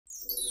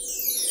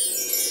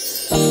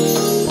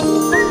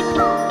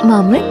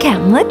මම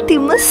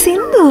කැමතිම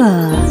සින්දුව.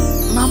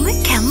 මම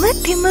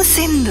කැමතිම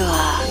සින්දුව.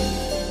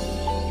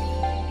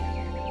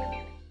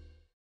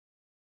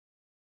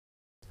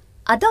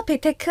 අද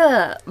අපිට එක්ක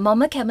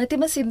මම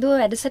කැමතිම සින්දුව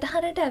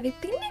වැඩසටහනට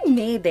ඇවිත් ඉන්නේ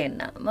මේ දෙන්න.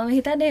 මම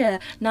හිතන්නේ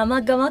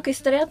නමක් ගමක්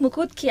විස්තරයක්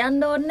මුකුත්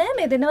කියන්න ඕනේ නැහැ.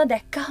 මේ දෙන්නව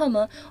දැක්කහම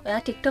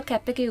ඔයා TikTok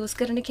app එක use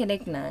කරන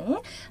කෙනෙක් නම්,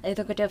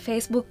 එතකොට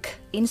Facebook,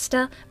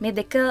 Insta මේ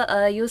දෙක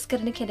use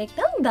කරන කෙනෙක්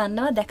නම්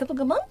දන්නවා දැකපු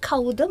ගමන්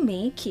කවුද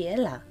මේ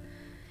කියලා.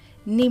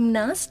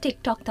 Nimnas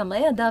TikTok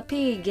තමයි අද අපි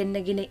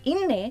ගෙන්නගෙන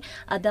ඉන්නේ.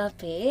 අද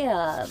අපේ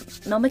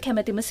මම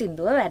කැමතිම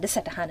සින්දුව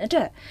වැඩසටහනට.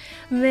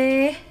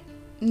 මේ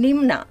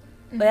Nimna.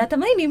 ඔයා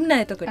තමයි Nimna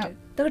එතකොට.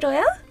 එතකොට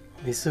ඔයා?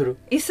 ඉසුරු.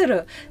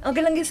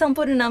 ඔයගලගේ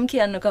සම්පූර්ණ නම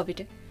කියන්නකෝ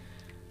අපිට.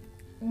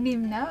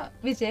 Nimna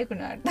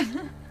විජේකුණාර්ත.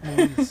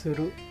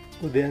 ඉසුරු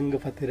උදයංග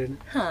පතිරණ.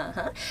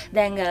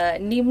 දැන්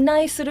Nimna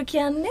ඉසුරු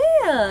කියන්නේ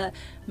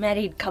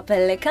මැරිඩ්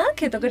කපල් එකක්.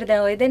 එතකොට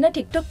දැන් ඔය දෙන්න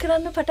TikTok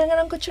කරන්න පටන්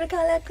ගන්න කොච්චර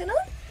කාලයක්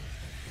වෙනවද?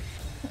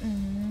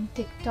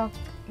 TikTok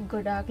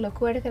ගොඩාක්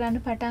ලොකුවට කරන්න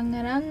පටන්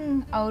අරන්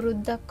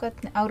අවුරුද්දක්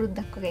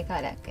වගේ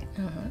කාලයක්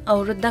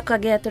අවුරුද්දක්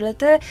වගේ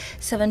ඇතුළත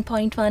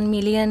 7.1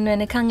 මිලියන්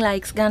වෙනකන්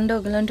ලයික්ස් ගන්න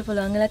ඔයගලන්ට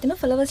පුළුවන් වෙලා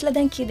තිනවා. ෆොලෝවර්ස්ලා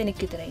දැන් කී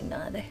දෙනෙක් විතර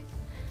ඉන්නවද?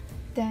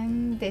 දැන්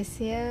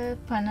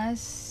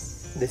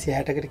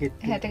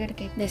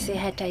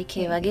 260ක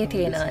වගේ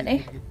තියෙනවානේ.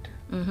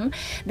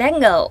 දැන්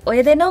ඔය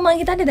දෙන්නව මං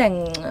හිතන්නේ දැන්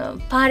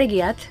පාරේ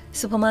ගියත්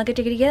සුපර් මාකට්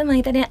එකට ගියත් මං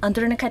හිතන්නේ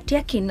අඳුරන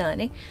කට්ටියක්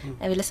ඉන්නවානේ.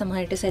 ඇවිල්ලා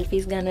සමහර විට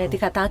සෙල්ෆීස් ගන්නවා ඇති,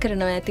 කතා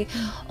කරනවා ඇති.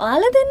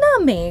 ඔයාලා දෙන්න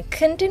මේ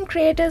කන්ටෙන්ට්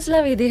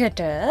ක්‍රියේටර්ස්ලා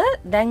විදිහට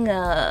දැන්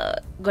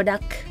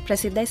ගොඩක්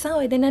ප්‍රසිද්ධයි සහ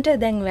ඔය දෙන්නට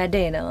දැන් වැඩ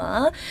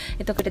එනවා.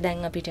 එතකොට දැන්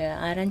අපිට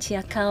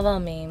ආරංචියක් ආවා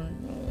මේ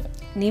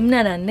Nimna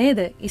නේද?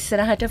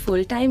 ඉස්සරහට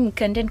ෆුල් ටයිම්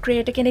කන්ටෙන්ට්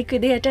ක්‍රියේටර් කෙනෙක්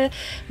විදිහට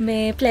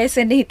මේ ප්ලේස්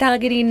වෙන්න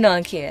හිතාගෙන ඉන්නවා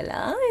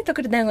කියලා.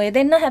 එතකොට දැන් ඔය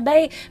දෙන්න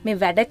හැබැයි මේ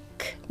වැඩක්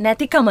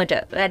නැතිකමට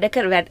වැඩ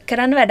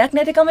කරන්න වැඩක්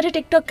නැතිකමට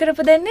TikTok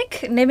කරපු දෙන්නෙක්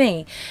නෙමෙයි.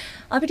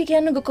 අපිට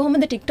කියන්නකෝ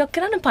කොහොමද TikTok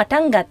කරන්න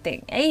පටන් ගත්තේ?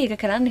 ඇයි ඒක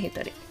කරන්න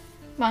හිතුවේ?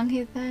 මං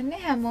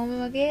හිතන්නේ හැමෝම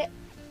වගේ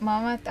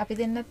මමත් අපි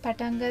දෙන්නත්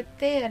පටන්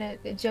ගත්තේ අර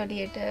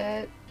ජොලියට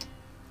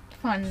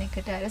ෆන්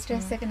එකට අර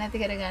ස්ට්‍රෙස් එක නැති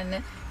කරගන්න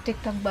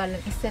TikTok බලන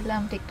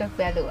ඉස්සෙල්ලාම TikTok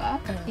බැලුවා.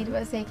 ඊට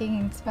පස්සේ ඒකෙන්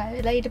ඉන්ස්පයර්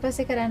වෙලා ඊට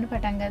පස්සේ කරන්න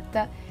පටන්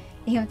ගත්තා.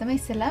 එහෙම තමයි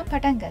ඉස්සෙල්ලාම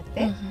පටන්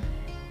ගත්තේ.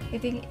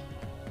 ඉතින්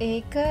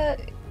ඒක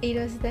ඊට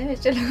පස්සේ තමයි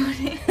මෙච්චර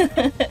ලොකුනේ.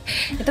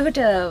 එතකොට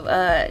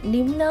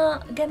Nimna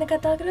ගැන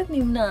කතා කරත්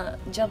Nimna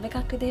ජොබ්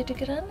එකක් විදිහට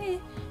කරන්නේ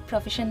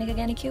ප්‍රොෆෙෂන් එක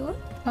ගැන කිව්වොත්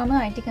මම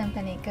IT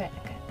කම්පැනි එකක වැඩ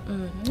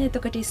කරනවා.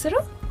 එතකොට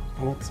ඉස්සරෝ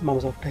මම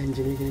සොෆ්ට්වෙයාර්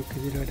ඉන්ජිනියර් කෙනෙක්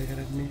විදිහට වැඩ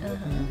කරන්නේ.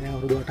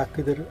 අවුරුදු 8ක්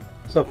විතර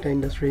සොෆ්ට්වෙයාර්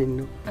ඉන්ඩස්ට්‍රියේ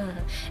ඉන්නවා.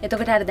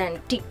 එතකොට අර දැන්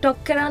TikTok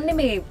කරන්නේ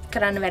මේ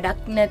කරන්න වැඩක්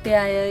නැති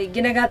අය,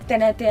 ඉගෙන ගත්තේ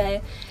නැති අය,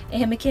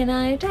 එහෙම කියන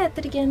අයට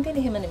ඇත්තට කියන්නේ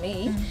එහෙම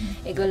නෙමෙයි.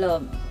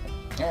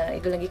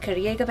 ඒගොල්ලන්ගේ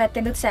කැරියර් එක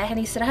පැත්තෙන් සෑහෙන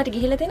ඉස්සරහට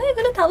ගිහිල්ලා තියෙනවා.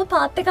 ඒගොල්ලෝ තව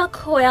පාත් එකක්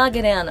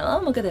හොයාගෙන යනවා.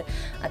 මොකද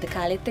අද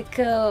කාලෙත් එක්ක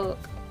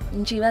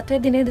ජීවත්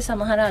වෙද්දී නේද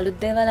සමහර අලුත්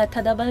දේවල්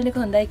අත්හදා බලන එක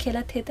හොඳයි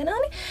කියලාත්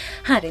හිතනවානේ.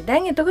 හරි.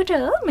 දැන් එතකොට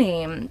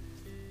මේ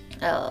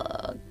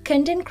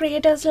කන්ටෙන්ට්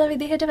ක්‍රියේටර්ස්ලා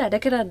විදිහට වැඩ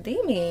කරද්දී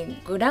මේ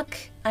ගොඩක්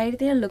අයිට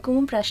තියෙන ලොකුම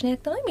ප්‍රශ්නයක්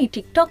තමයි මේ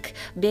TikTok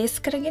බේස්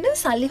කරගෙන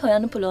සල්ලි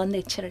හොයන්න පුළුවන්ද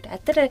එච්චරට?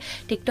 ඇත්තට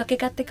TikTok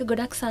එකත් එක්ක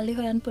ගොඩක් සල්ලි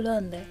හොයන්න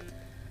පුළුවන්ද?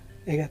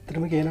 ඒක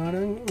ඇත්තටම කියනවා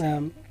නම්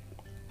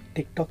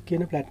TikTok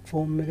කියන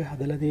ප්ලැට්ෆෝම් එක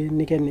හදලා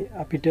තියෙන්නේ කියන්නේ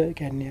අපිට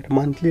කියන්නේ අර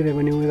monthly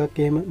revenue එකක්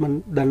එහෙම මම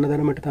දන්න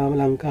තරමට තාම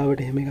ලංකාවට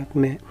එහෙම එකක්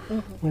නැහැ.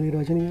 මම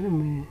නිර්වචනය කියන්නේ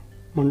මේ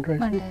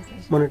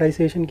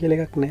monetization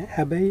කියලා එකක් නැහැ.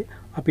 හැබැයි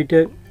අපිට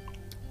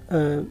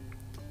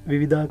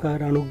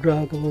විවිධාකාර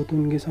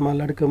අනුග්‍රාහකවතුන්ගේ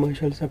සමහරවිට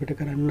කමර්ෂල්ස් අපිට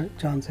කරන්න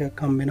chance එකක්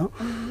හම්බ වෙනවා.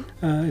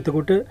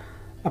 එතකොට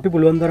අපි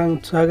පුළුවන් තරම්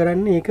උත්සාහ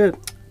කරන්නේ ඒක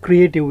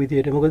ක්‍රියේටිව්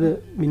විදියට. මොකද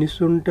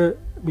මිනිස්සුන්ට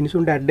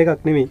ඇඩ්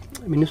එකක් නෙමෙයි.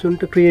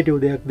 මිනිස්සුන්ට ක්‍රියේටිව්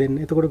දෙයක් දෙන්න.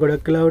 එතකොට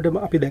ගොඩක් වෙලාවට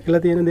අපි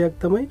දැකලා තියෙන දෙයක්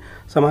තමයි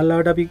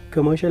සමහරවිට අපි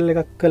කමර්ෂල්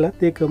එකක් කළත්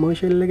ඒ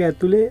කමර්ෂල් එක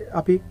ඇතුලේ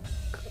අපි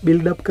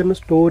බිල්ඩ් අප් කරන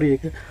ස්ටෝරි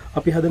එක,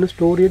 අපි හදන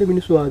ස්ටෝරියට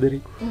මිනිස්සු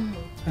ආදරෙයි.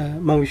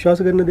 මම විශ්වාස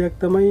කරන දෙයක්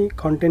තමයි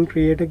කන්ටෙන්ට්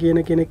ක්‍රියේටර් කියන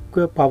කෙනෙක්ව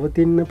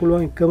පවතින්න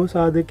පුළුවන් එකම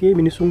සාධකයේ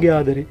මිනිසුන්ගේ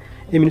ආදරේ.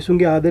 ඒ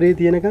මිනිසුන්ගේ ආදරේ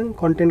තියෙනකන්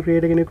කන්ටෙන්ට්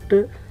ක්‍රියේටර් කෙනෙකුට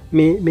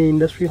මේ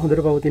ඉන්ඩස්ට්‍රිය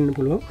හොඳට පවතින්න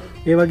පුළුවන්.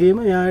 ඒ වගේම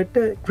එයාට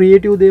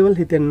ක්‍රියේටිව් දේවල්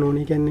හිතෙන්න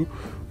ඕනේ. කියන්නේ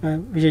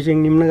විශේෂයෙන්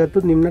Nimna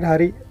ගත්තොත් Nimnට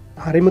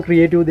හරිම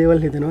ක්‍රියේටිව් දේවල්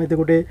හිතෙනවා.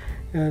 එතකොට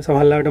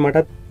සමහරවිට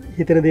මටත්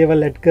හිතෙන දේවල්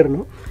ඇඩ්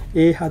කරනවා.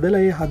 ඒ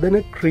හදන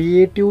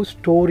ක්‍රියේටිව්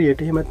ස්ටෝරියට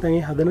එහෙම නැත්නම්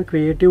ඒ හදන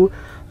ක්‍රියේටිව්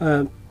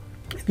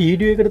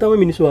වීඩියෝ එකට තමයි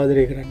මිනිස්සු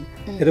ආදරය කරන්නේ.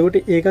 එතකොට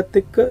ඒකත්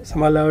එක්ක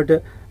සමහරවිට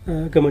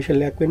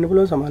කමර්ෂල් එකක් වෙන්න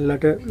පුළුවන්,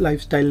 සමහරවිට ලයිෆ්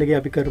ස්ටයිල් එකේ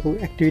අපි කරපු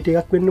ඇක්ටිවිටි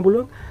එකක් වෙන්න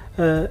පුළුවන්.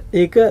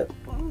 ඒක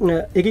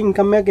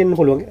ඉන්කම් එකක් එන්න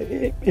පුළුවන්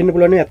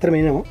ඇත්තටම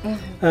එනවා.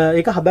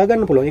 ඒක හදා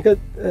ගන්න පුළුවන්. ඒක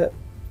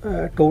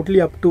totally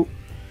up to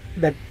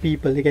that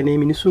people. ඒ කියන්නේ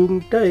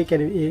මිනිස්සුන්ට ඒ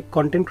කියන්නේ ඒ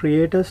content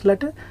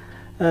creatorsලට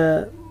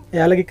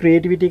එයාලගේ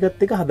ක්‍රියේටිවිටි එකත්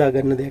එක්ක හදා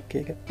ගන්න දෙයක්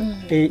ඒක.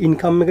 ඒ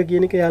ඉන්කම් එක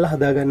කියන එක එයාලා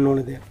හදා ගන්න ඕන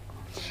දෙයක්.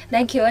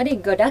 දැන් කියවනේ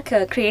ගොඩක්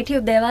ක්‍රියේටිව්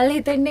දේවල්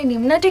හිතෙන්නේ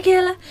නිම්නට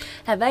කියලා.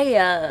 හැබැයි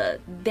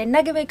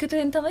දෙන්නගේම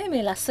එකතුවෙන් තමයි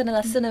මේ ලස්සන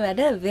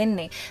වැඩ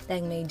වෙන්නේ.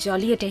 දැන් මේ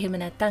ජොලියට එහෙම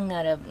නැත්තම්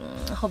අර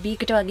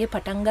හොබීකට වගේ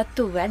පටන්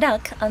ගත්තු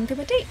වැඩක්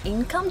අන්තිමට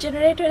ඉන්කම්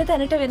ජෙනරේට් වෙන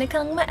තැනට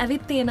වෙනකන්ම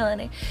ඇවිත්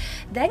තියෙනවානේ.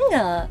 දැන්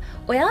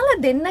ඔයාලා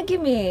දෙන්නගේ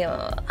මේ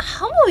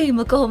හමුවීම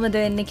කොහොමද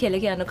වෙන්නේ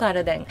කියලා කියනකො අර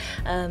දැන්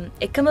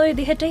එකම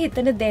විදිහට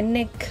හිතන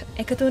දෙන්නෙක්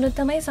එකතු වුණොත්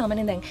තමයි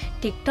සාමාන්‍යයෙන් දැන්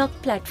TikTok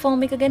platform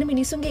එක ගැන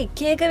මිනිසුන්ගේ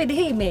එක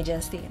විදිහේ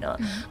ඉමේජස් තියෙනවා.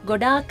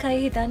 ගොඩාක් අය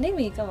හිතන්නේ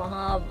මේක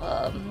මහා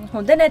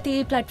හොඳ නැති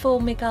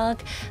ප්ලට්ෆෝර්ම් එකක්.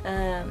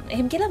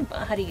 එහෙම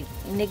කියලා හරි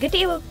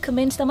නෙගටිව්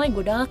කමෙන්ට්ස් තමයි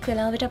ගොඩාක්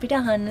වෙලාවට අපිට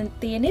අහන්න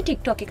තියෙන්නේ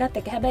TikTok එකත්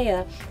එක්ක. හැබැයි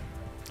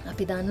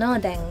අපි දන්නවා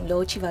දැන්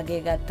ලෝචි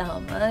වගේ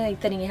ගත්තාම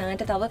ඉතින්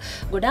එහාට තව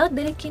ගොඩාක්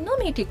දෙනෙක් ඉන්නවා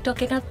මේ TikTok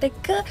එකත්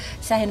එක්ක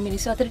සෑහෙන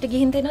මිනිස්සු අතරට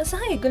ගිහින් දෙනවා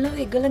සහ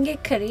ඒගොල්ලන්ගේ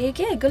කැරියර් එක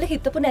ඒගොල්ලෝ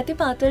හිතපු නැති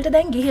පාතවලට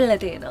දැන් ගිහිල්ලා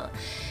තියෙනවා.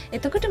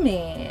 එතකොට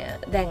මේ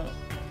දැන්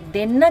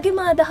දෙන්නගේම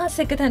අදහස්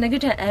එක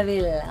තැනකට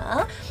ඇවිල්ලා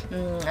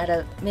අර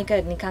මේක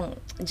නිකන්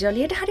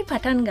ජොලියට හරි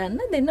පටන්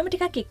ගන්න දෙන්නම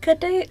ටිකක්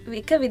එකට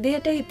එක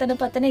විදිහට හිතන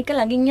පතන එක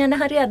ළඟින් යන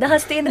හරි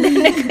අදහස් තියෙන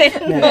දෙන්නෙක්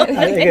වෙනවා.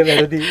 ඒක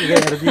වැරදි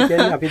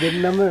කියන්නේ අපි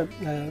දෙන්නම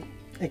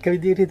එක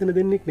විදිහට හිතන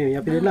දෙන්නෙක් නෙවෙයි.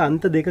 අපි දෙන්න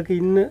අන්ත දෙකක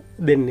ඉන්න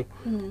දෙන්නෙක්.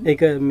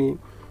 ඒක මේ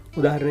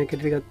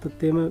උදාහරණයකට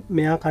ගත්තොත් එම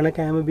මෙයා කන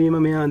කෑම බීම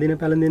මෙයා අඳින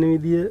පැළඳෙන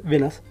විදිය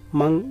වෙනස්.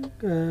 මං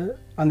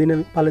අඳින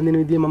පළඳින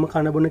විදිය මම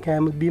කන බොන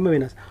කෑම බීම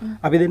වෙනස්.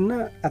 අපි දෙන්න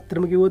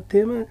ඇත්තටම කිව්වොත්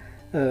එහෙම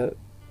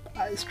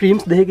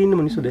ස්ට්‍රීම්ස් දෙකක ඉන්න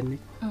මිනිස්සු දෙන්නේ.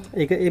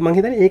 ඒක මං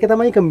හිතන්නේ ඒක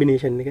තමයි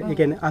කම්බිනේෂන් එක. ඒ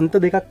කියන්නේ අන්ත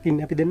දෙකක්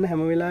ඉන්නේ. අපි දෙන්න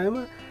හැම වෙලාවෙම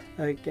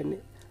කියන්නේ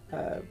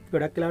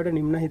ගොඩක් වෙලාවට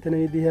නිම්න හිතන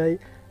විදියයි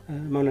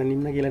මම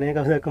නිම්න කියලා නෑ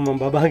කවදාවත් මම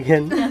බබා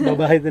කියන්නේ.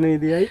 බබා හිතන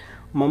විදියයි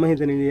මම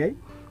හිතන විදියයි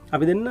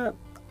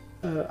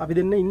අපි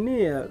දෙන්න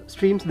ඉන්නේ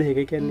ස්ට්‍රීම්ස් දෙක.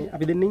 කියන්නේ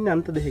අපි දෙන්න ඉන්නේ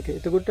අන්ත දෙක.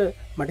 එතකොට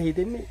මට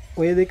හිතෙන්නේ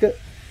ඔය දෙක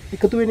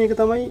එකතු වෙන එක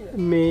තමයි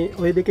මේ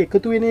ඔය දෙක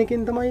එකතු වෙන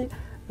එකෙන් තමයි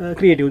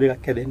ක්‍රියේටිව්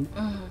දෙකක් හැදෙන්නේ.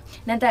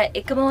 නැත්නම්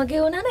එකම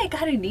වගේ වුණා නම් ඒක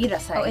හරි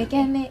නීරසයි. ඒ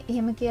කියන්නේ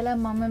එහෙම කියලා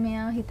මම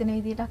මෙයා හිතන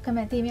විදිහට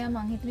අකමැති මෙයා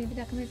මං හිතන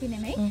විදිහට අකමැති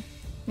නෙමෙයි.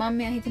 මම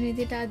මෙයා හිතන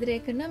විදිහට ආදරය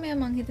කරනවා මෙයා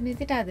මං හිතන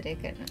විදිහට ආදරය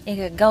කරනවා.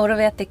 ඒක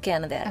ගෞරවයත් එක්ක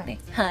යන දෙයක් නේ.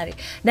 හරි.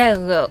 දැන්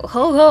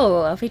හෝ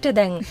අපිට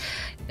දැන්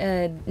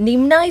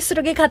නිම්නා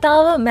ඉස්සරගේ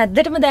කතාව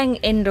මැද්දටම දැන්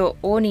එන්න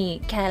ඕනි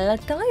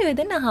කැලලක් තමයි ඔය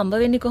දෙන්න හම්බ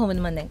වෙන්නේ කොහොමද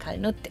මම දැන්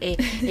කලිනුත්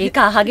ඒක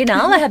අහගෙන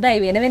ආවා.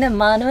 හැබැයි වෙන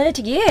මානවලට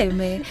ගියේ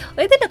මේ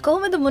ඔය දෙන්න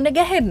කොහොමද මුණ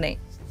ගැහෙන්නේ?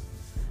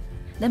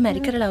 දැන්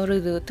මැරි කරලා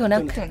අවුරුදු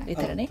 3ක්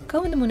විතරනේ.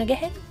 කොහොමද මුණ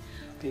ගැහෙන්නේ?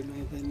 මම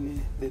හිතන්නේ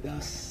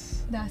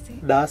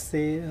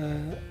 2016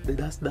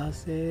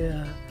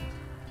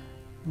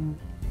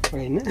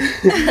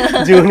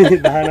 ජූනි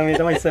 19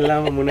 තමයි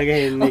ඉස්සල්ලාම මුණ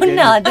ගැහෙන්නේ. ඔන්න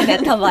ආද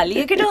නැත්නම්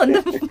වලියකට හොඳ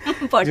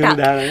පොටක්. ජූනි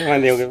 19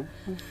 මම ඒක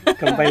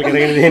කම්පයිල්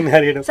කරගෙන දෙන්න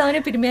හරියට. සාමාන්‍ය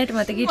පිරිමියට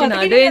මතකීට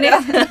නාඩුවේනේ.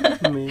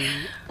 මේ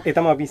ඒ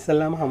තමයි අපි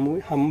ඉස්සල්ලාම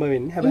හම්බ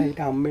වෙන්නේ. හැබැයි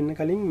ඊට හම්බ වෙන්න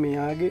කලින්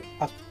මෙයාගේ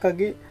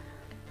අක්කගේ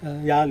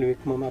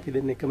යාළුවෙක් මම අපි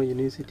දෙන්න එකම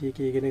යුනිවර්සිටි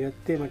එකේ ඉගෙන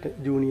ගත්තේ මට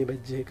ජූනියර්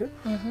බැච් එක.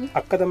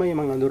 අක්කා තමයි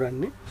මම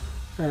අඳුරන්නේ.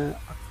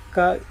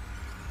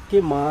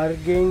 අක්කාගේ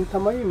මාර්ගයෙන්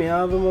තමයි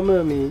මෙයාව මම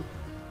මේ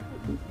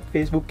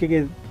Facebook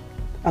එකේ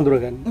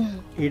අඳුරගන්නේ.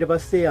 ඊට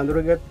පස්සේ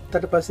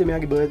අඳුරගත්තට පස්සේ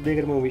මෙයාගේ බර්ත්ඩේ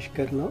එකට මම විශ්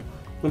කරනවා.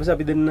 ඊට පස්සේ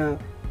අපි දෙන්න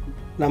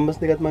නම්බර්ස්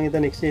දෙකත් මම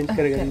හිතන්නේ එක්ස්චේන්ජ්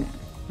කරගන්න.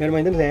 මම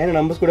හිතන්නේ සෑහෙන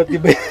නම්බර්ස් ගොඩක්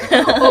තිබ්බේ.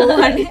 ඔව්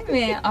අනේ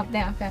මේ අපි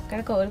දැන් අපි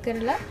අක්කට කෝල්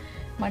කරලා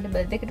මට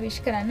බර්ත්ඩේ එකට විශ්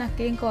කරන්න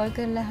අක්කෙන් කෝල්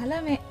කරලා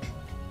අහලා මේ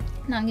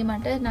නංගි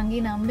මට නංගි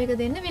නම්බර් එක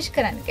දෙන්න විශ්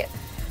කරන්න කියලා.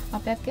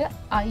 අපි අක්කේ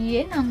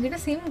අයියේ නංගිට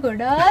සිම්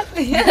ගොඩාක්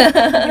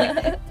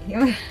තියෙනවා.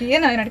 එහෙම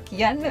තියෙනවා ඒනට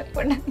කියන්න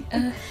පොඩ්ඩක්.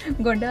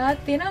 ගොඩාක්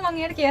තියෙනවා මම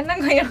එයාට කියන්නම්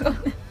කොහේද.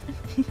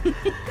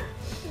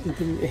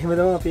 ඉතින් එහෙම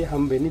තමයි අපි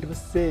හම්බෙන්නේ. ඊට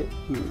පස්සේ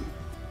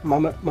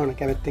මම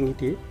කැමැත්තෙන්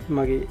හිටියේ.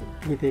 මගේ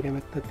හිතේ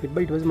කැමැත්තක්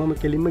තිබ්බා. ඊට පස්සේ මම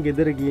කෙලින්ම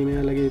ගෙදර ගියේ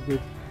මෙයාලගේ. ඒ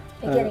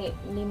කියන්නේ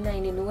නිම්නා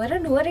ඉන්නේ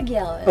නුවර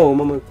ගියා ඔය. ඔව්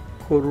මම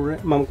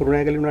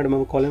කුරුණෑගල වුණාට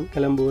මම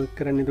කොළඹ වර්ක්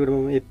කරන්නේ.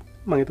 ඒකට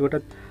මම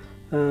එතකොටත්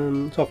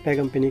සොෆ්ට්වෙයාර්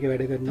කම්පැනි එකක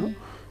වැඩ කරනවා.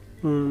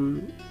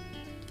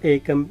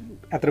 ඒක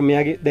අතර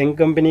මෙයාගේ දැන්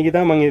කම්පැනි එකේ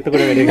තමයි මම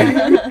එතකොට වැඩ කරන්නේ.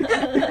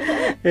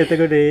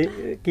 එතකොට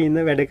ඒකේ ඉන්න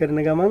වැඩ කරන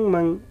ගමන්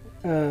මම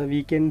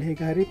වීකෙන්ඩ්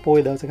එක හරි පොය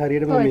දවසක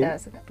හරියට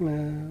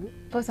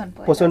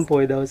පොසොන්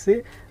පොය දවසේ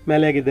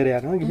මැලෑ ගෙදර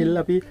යනවා.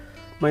 ගිහිල්ලා අපි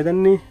මම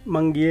හිතන්නේ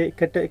මං ගියේ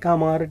එකට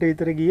එකමාරට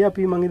විතර ගියේ.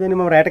 අපි මං හිතන්නේ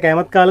මම රැයට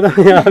කෑමත් කාලා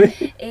තමයි ආවේ.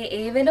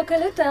 ඒ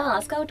වෙනකලත්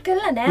ආස්කවුට්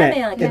කරලා නෑ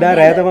මෙයා. එදා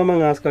රැය තමයි මම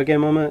ආස්කවුට්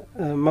කියන්නේ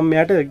මම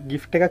මෙයාට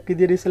ගිෆ්ට් එකක්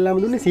විදියට ඉස්සෙල්ලාම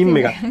දුන්නේ සිම්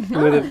එකක්.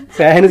 මොකද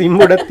සෑහෙන සිම්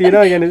ගොඩක්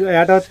තියෙනවා. يعني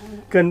එයාටවත්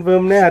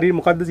කන්ෆර්ම් නෑ හරි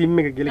මොකද්ද සිම්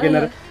එක කියලා.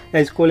 කියන්නේ අර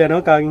ඉස්කෝලේ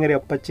යනවා කාගෙන් හරි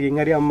අප්පච්චිගෙන්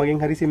හරි අම්මගෙන්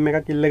හරි සිම්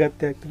එකක්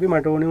ඉල්ලගත්තා.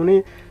 මට ඕනේ උනේ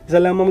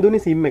ඉස්සෙල්ලාම මම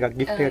දුන්නේ සිම් එකක්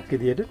ගිෆ්ට් එකක්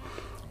විදියට.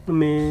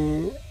 මේ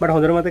මට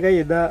හොඳට මතකයි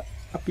එදා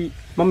අපි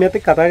මම මෙයාට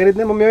කතා කරෙත්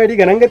නෑ. මම මෙයා වැඩි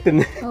ගණන් ගත්තේ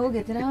නෑ. ඔව්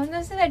ගෙදර ආවොත්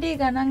වැඩි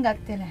ගණන්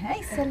ගත්තේ නැහැ.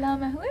 ඉස්සෙල්ලාම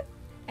ඇහුවේ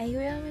ඇයි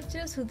ඔයා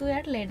මෙච්චර සුදු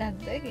යට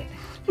ලෙඩක්ද කියලා.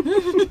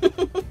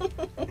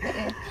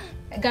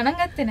 ගණන්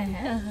ගත්තේ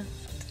නැහැ.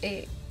 ඒ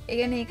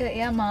කියන්නේ ඒක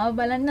එයා මාව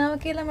බලන්නාව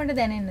කියලා මට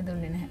දැනෙන්න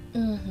දුන්නේ නැහැ.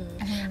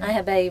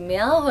 හැබැයි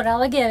මෙයා හොරා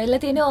වගේ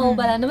ඇවිල්ලා තියෙනවා. ඔව්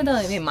බලන්නම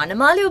තමයි මේ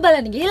මනමාලියව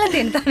බලන්න ගිහලා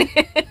තියෙන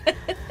තනේ.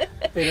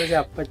 පෙරස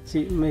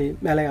අපච්චි මේ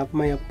මැල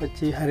අපමයි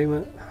අපච්චි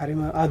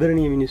හරිම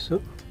ආදරණය මිනිස්සු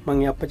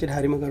මංගේ අපච්චිට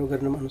හරිම කරු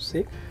කරන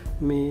මනුස්සේ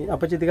මේ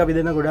අපචිතික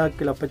විදන්න ගොඩාක්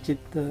කියල අපච්චිත්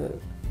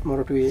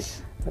මොරටුවේ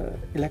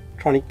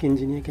ඉලෙක්ට්‍රොනික්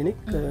ඉංජිනිය කෙනෙක්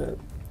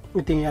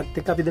ඉතින්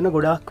ඇත්තක අපි දෙන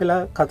ගොඩාක්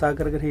වෙලා කතා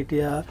කර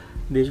හිටියා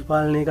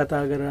දේශපාලනය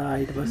කතා කර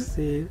අයිට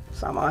පස්සේ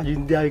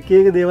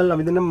සමාජවිද්‍යාවකයක දේවල්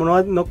අමිතන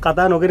මොනවත් නො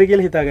කතා නොකර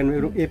කියල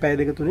හිතාගන්න ඒ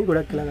පැදක තුනේ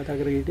ගොඩක් කලා කතා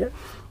කර හිටිය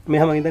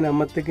මෙහම ඉත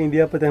අම්මත්තක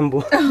ඉදිියප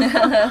තැම්බෝ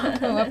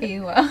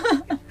පීවා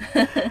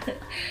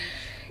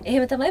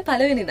එහෙම තමයි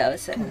පළවෙනි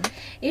දවස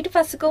ඊට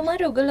පස්සකෝමා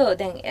රොගලෝ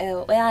දැන්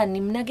ඔයා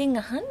නිම්නගෙන්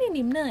අහන්නේ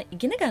නිම්න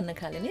ඉගෙන ගන්න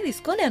කාලනේ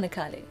දිස්කෝල යන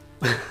කාලේ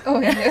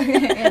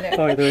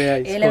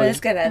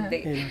ඒලවස්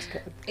කරද්දේ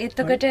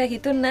එතකොට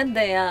හිතුන්නත්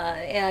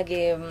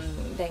එයාගේ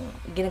දැන්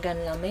ගෙන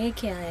ගන්න ළමේ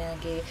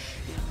කියයාගේ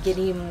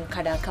ගෙනීම්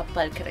කඩා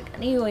කප්පල්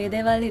කරගන ඔය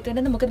දෙවල්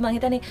හිතුනද මොකද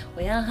මහිතනේ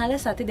ඔයා හල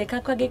සති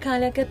දෙකක් වගේ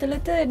කාලයක්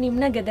ඇතුළත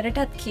නිම්න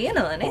ගෙදරටත්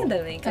කියනවානේ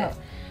දව එක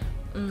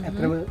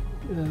ඇතරම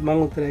මං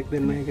උත්තරයක්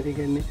දෙන්න එකට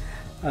කියන්නේ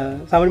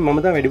සමට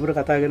මමත වැඩිපුර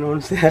කතාගෙන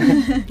ඔන්ස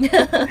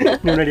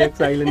නිමනටියක්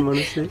සයිලන්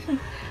මනුස්සේ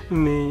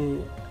මේ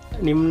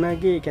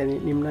නිම්නගේ කැන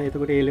නිම්න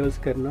එතකොට ඒලවස්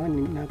කරනවා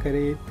නිම්න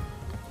කරේ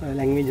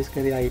ලැංවේජස්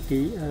කරේ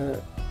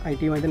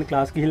අයිට මතන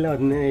ක්ලාස් කිහිල්ල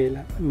වත්න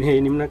ඒලා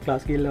මේ නිම්න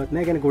ක්ලාස් කිල්ල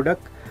වත්න ගැන ගොඩක්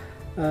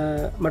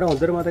මට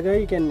හොදර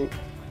මතකයි කැන්නේ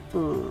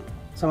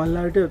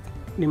සමල්ලාට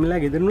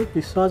නිමලා ගෙදරනු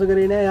විශ්වාස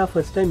කරන යා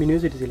ෆස්ටයි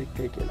මිනිසිට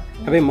සිලෙක්ට කියලා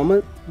ඇැයි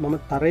මම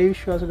තරයි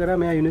විශ්වාස කර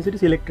මේ යුනිසිට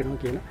සිලෙක්ටන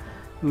කියලා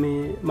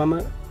මේ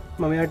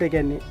මමයට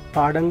ගැන්නේ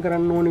පාඩන්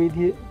කරන්න ඕන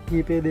විදි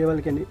කීපේ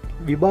දේවල් කැනෙ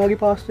විභාග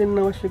පාස්සෙන්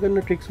අවශ්‍ය කරන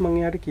ට්‍රික්ස්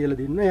මංයාට කියල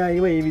දෙන්න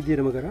ඒව ඒ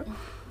විදිරම කර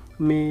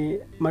මේ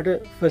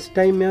මට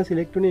ෆස්ටයිම් මෙයා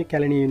සිලෙක්ටුනේ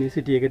කැලනි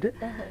යුනිසිටියකට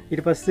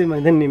ඉට පස්සේ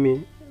මදන්නේ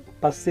මේ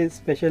පස්සේ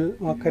ස්පෙෂල්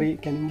මක්කරි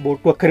කැන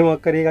බොට්ුවක් කර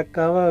මක්කර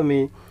එකක්කාව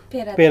මේ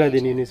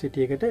පේරදින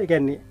යුනිසිටියකට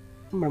ගැන්නේ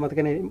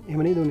මමතකන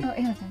එමනි දුන්න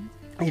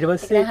ඉට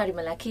පස්සේ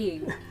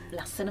හරිමලකි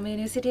ලස්සන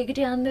මේ සිටියකට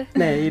යන්න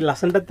නෑ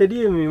ලස්සන්ටත්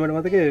එඩිය මට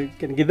මතක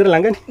ගෙදර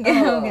ළඟන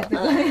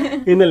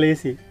ඉන්න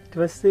ලේසි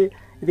පස්සේ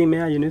ඉතින්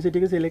මෙයා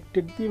යුනිසිටික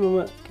සෙලෙක්ටෙද්දී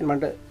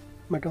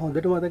මට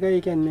හොඳට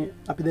මතකයි කියන්නේ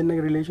අපි දෙන්න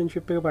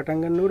රිලේෂන්ශිප් එක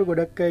පටන්ගන්නකට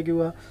ගොඩක් අය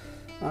කිවා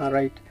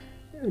රයිට්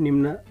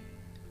නිම්න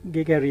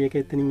ගේ කැරිය එක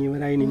එතනින්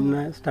ඉවරයි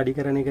නිම්න ස්ටඩි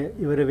කරන එක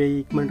ඉවර වෙයි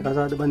ඉක්මට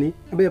කසාද බඳි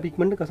හැබයි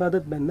අපික්මට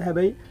කසාදත් බැඳ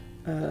හැබැයි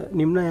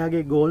නිම්න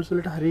යාගේ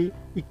ගෝල්සලට හරි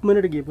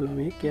ඉක්මනට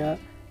ගේපුලමේ කයා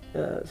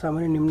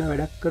සමන නිම්න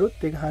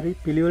වැඩක්කරුත් එක හරි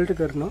පිළිවලට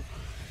කරනවා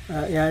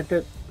එයාට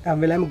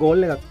ඇම්වෙලෑම්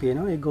ගෝල්ල එකක්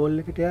තියෙනවා ඒ ගෝල්ල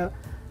එකටය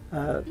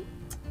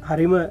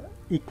හරිම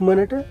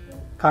ඉක්මනට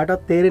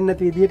කාටත් තේරෙන්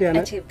නැති විදිහට යන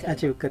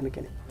ඇචිව් කරන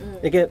කෙනෙ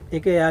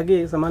එක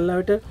එයාගේ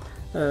සමල්ලාවට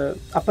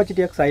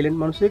අපචිටියක් සයිලන්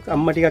මනුසෙක්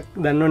අම්මටිකක්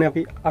දන්නවන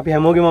අපි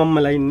හැමෝගේ මම්ම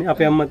ලයින්න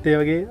අප අම්මත්තේ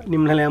වගේ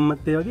නිම්හල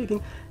අම්මත්තේ වගේ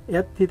ඉතින්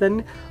එයත්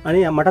හිතන්න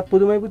අනේ මටත්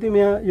පුදුමයි පුති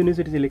මෙයා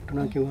යුනිසිටි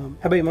සිලෙක්ටන කිවවා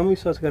හැබයි ම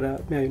විශවාස කර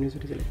මෙයා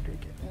යුනිසිටි සිලෙක්ට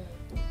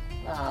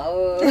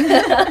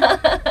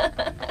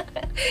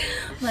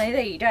මයිද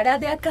ඊට අඩා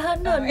දෙයක්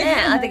අහන්න ඕනෑ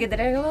අද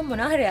ගෙදරගම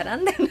මොනහරි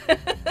අරන්දන්න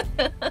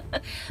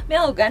මෙ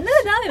උගන්න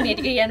දාව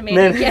මේටික කියන්න මේ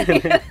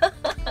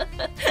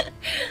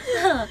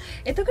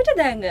එතකොට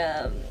දැන්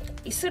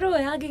ඉස්සර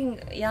ඔයාගෙන්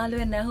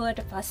යාළුවෙන්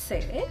නැහුවට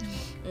පස්සේ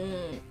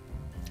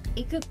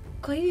එක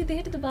කොයි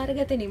විදිහටද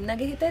බාරගත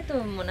නිම්නගේ හිතත්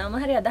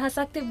මොනමහරි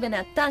අදහසක් තිබ්බ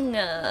නැත්තං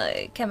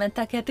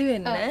කැමැත්තක් ඇති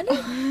වෙන්න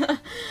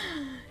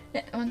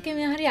මංකේ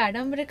මේ හරි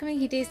ආඩම්බරකම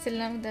හිට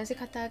ඉස්සල්ලාම දවස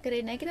කතා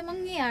කරේ නැකෙන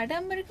මංගේ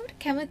ආඩම්බරකට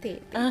කැමතේ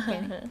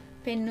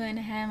පෙන්නුවන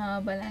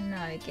හෑමාව බලන්න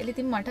ආය කෙ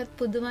ඉතින් මටත්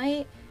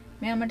පුදුමයි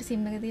මෙයාමට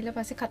සිම්මක දීල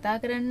පස්සේ කතා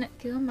කරන්න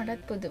කිව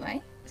මටත්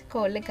පුදුමයි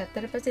කෝල්ල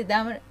ගත්තර පස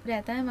එදාම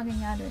රෑතය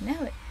මගින් යාලුව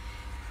නැව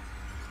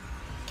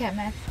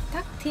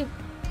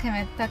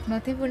කැමැත්තක්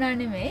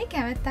නොතිබුණනෙමේ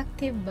කැමැත්තක්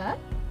තිබ්බා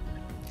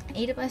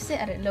ඊට පස්සේ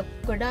අර ලොක්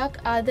ගොඩාක්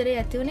ආදරය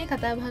ඇතිවුණේ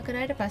කතා බහ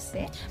කරාට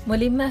පස්සේ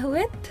මුලින්ම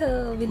ඇහුවත්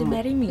විලි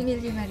මැරිමි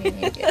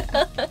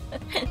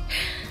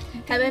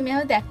හැබැ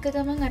මෙයාව දැක්ක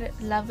ගමන් අර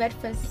ලව්වැට්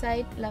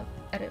ෆස්සයිට් ලව්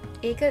අර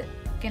ඒක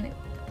ගැන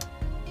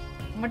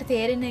මට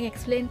තේරෙන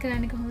එක්ස්පලේන්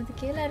කරන්න කොහොමද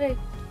කියලා අර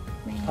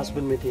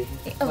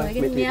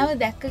මෙයාව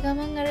දැක්ක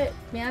ගමන් අර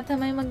මෙයා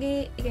තමයි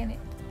මගේ ඉගැන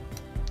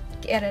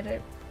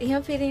ඇරර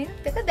එහම පිරි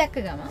එක දැක්ක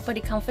ගම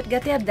පොඩි කම්ෆට්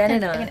ගතයක්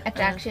දැනෙනවා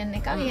ට්‍රක්ෂන්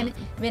එක ගැන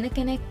වෙන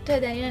කෙනෙක්ට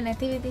දැන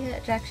නැති විදිහ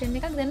ට්‍රක්ෂන්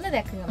එකක් දෙන්න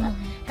දැක්කගම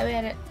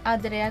හැබැ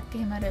ආදරයක්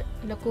එහෙමර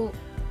ලොකු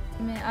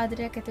මේ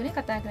ආදරයක් ඇතුනේ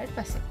කතා කරට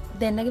පස්සේ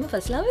දෙන්නගම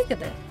ෆස්ලාව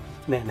එකද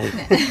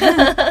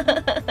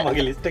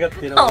මගේ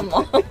ලිස්ටකත්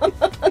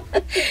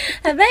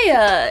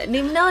හැබැයි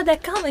නිම්නාව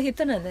දැක්කාම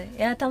හිතනද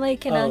එයා තමයි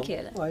කෙනා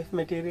කියලා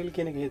මටරියල්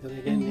කෙනෙ හිතන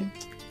ගැන්නේ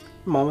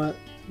මම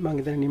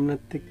මගේ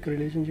නිම්නත් එක්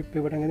රිලේෂන්ශිප්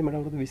පටන්ගද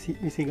මටවරුතු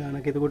විසි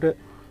ගානක එතකොට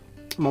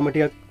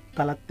මමටියක්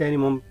තලත් ඇනි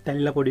ම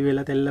තැල්ල පොඩි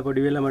වෙලා තෙල්ල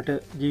පොඩි වෙලා මට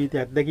ජීවිත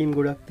අත්දැකීම්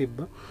ගොඩක් තිබ්බ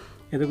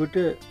එතකොට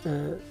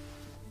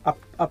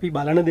අපි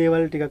බලන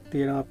දේවල් ටිකක්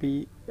තියෙන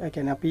අපි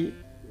ඇැන අපි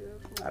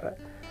අර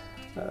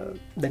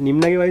ද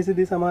නිම්නගේ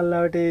වයිසදි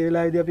සමල්ලාට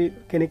වෙලාද අපි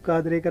කෙනෙක්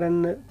ආදරය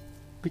කරන්න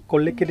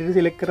කොල්ලෙක් කෙට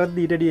සිලෙක් කරත්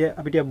ඊටිය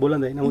අපිට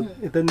බොලඳයි නමුත්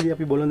එතන්ද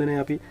අපි බොලඳන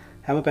අපි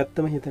හැම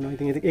පැත්තම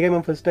හිතනවා ති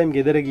එකම ෆස්ටයිම්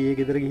ගෙදරගේ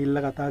ගෙදර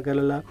හිල්ල කතා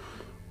කරලා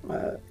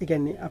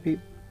එකන්නේ අපි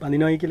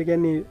පඳිනවයි කියලා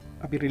කියන්නේ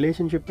අපි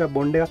රිලේෂන්ෂිප් එක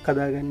බොන්ඩ් එකක්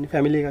හදාගන්නේ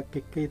ෆැමිලි එකක්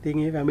එක්ක. ඉතින්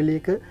ඒ ෆැමිලි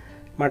එක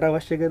මට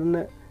අවශ්‍ය කරන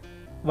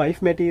වයිෆ්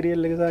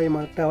මැටීරියල් එක සහ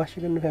මට අවශ්‍ය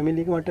කරන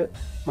ෆැමිලි එක මට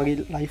මගේ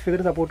ලයිෆ්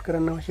එකට සපෝට්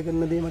කරන්න අවශ්‍ය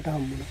කරන දේ මට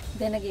හම්බුණා.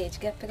 දෙන්නගේ ඒජ්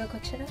ගැප් එක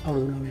කොච්චරද?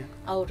 අවුරුදු 9ක්.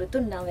 අවුරුදු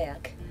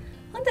 9ක්.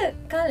 හොඳ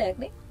කාලයක්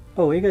නේ.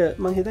 ඔව් ඒක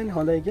මම හිතන්නේ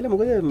හොඳයි කියලා.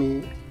 මොකද මේ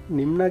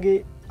නිම්නගේ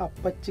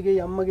අප්පච්චිගේ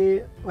අම්මගේ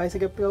වයස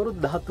ගැප් එක අවුරුදු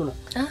 13ක්.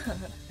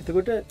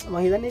 එතකොට මම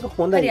හිතන්නේ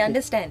ඒක හොඳයි. හරි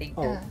අන්ඩර්ස්ටෑන්ඩින්.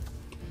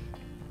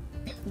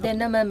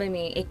 දෙන්නම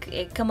මේ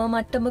එකම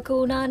මට්ටමක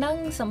වුණා නම්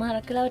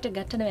සමහරක් වෙලාවට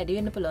ගැටන වැඩි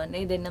වෙන්න පුළුවන්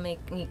නේ. දෙන්නම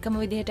එකම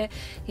විදිහට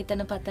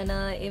හිතන පතන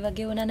ඒ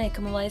වගේ වුණා නම්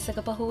එකම වයසක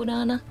පහ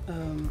වුණා නම්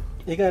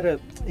ඒක අර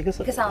ඒක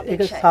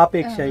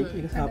සාපේක්ෂයි.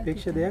 ඒක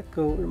සාපේක්ෂ දෙයක්.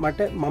 මට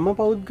මම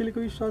පෞද්ගලික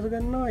විශ්වාස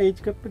කරනවා ඒජ්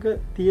ගැප් එක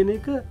තියෙන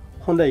එක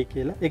හොඳයි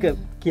කියලා. ඒක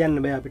කියන්න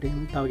බෑ අපිට.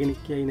 තව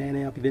කෙනෙක් කියයි නෑ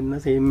නෑ අපි දෙන්න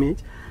සේම් ඒජ්.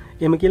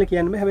 එහෙම කියලා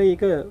කියන්න බෑ. හැබැයි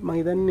ඒක මම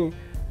හිතන්නේ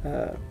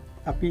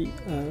අපි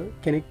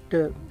කෙනෙක්ට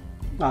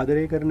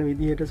ආදරය කරන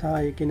විදිහට සහ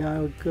ඒ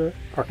කෙනාක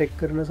ප්‍රොටෙක්ට්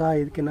කරන සහ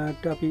ඒ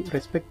කෙනාට අපි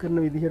රෙස්පෙක්ට් කරන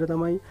විදිහට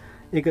තමයි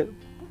ඒක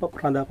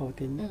රඳා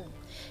පවතින්නේ.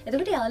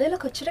 එතකොට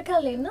යාළුවලා කොච්චර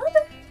කාලෙ ඉන්නවද?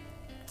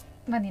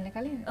 මදින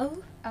කලින් ඔව්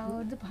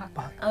අවුරුදු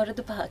 5ක්.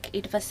 අවුරුදු 5ක්.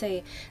 ඊට පස්සේ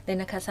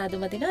දෙන්න කසාද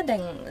මදිනවා.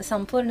 දැන්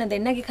සම්පූර්ණ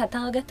දෙන්නගේ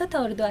කතාව ගත්තොත්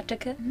අවුරුදු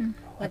 8ක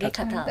වගේ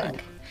කතාවක්.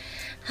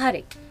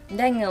 හරි.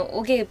 දැන්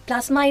ඔගේ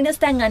ප්ලස් මයිනස්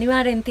දැන්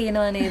අනිවාර්යෙන්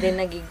තියෙනවානේ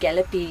දෙන්නගේ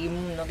ගැලපීම්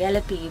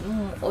නොගැලපීම්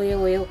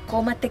ඔය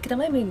කොමත් එක්ක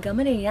තමයි මේ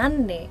ගමනේ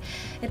යන්නේ.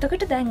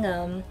 එතකොට දැන්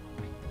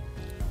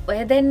ඔය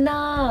දෙන්න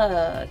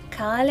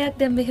කාලයක්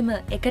දැන් මෙහෙම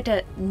එකට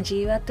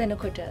ජීවත්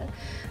වෙනකොට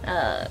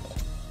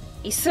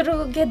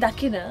ඉස්සරෝගේ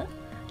දකින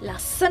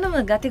ලස්සනම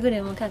ගතිගුණය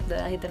මොකක්ද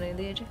හිතන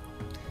විදිහට?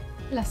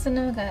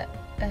 ලස්සනම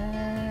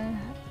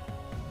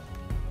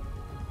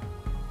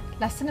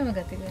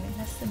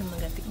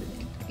ගතිගුණය.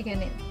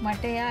 ඉගැන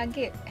මට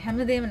එයාගේ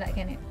හැමදේම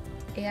ගැන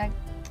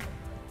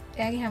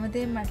එයාගේ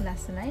හැමදේ මට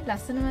ලස්සනයි.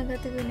 ලස්සනම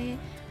ගතිගුණේ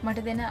මට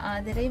දෙන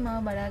ආදරයි මම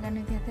බලාගන්න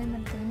විදිහටයි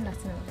මට තියෙන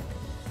ලස්සනම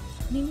ගතිගුණ.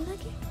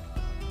 නිම්නගේ?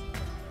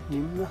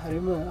 නිම්න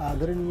හරිම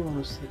ආදරණීය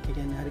මිනිස්සෙක්. ඒ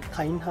කියන්නේ හරි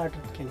කයින්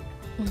හાર્ටඩ් කෙනෙක්.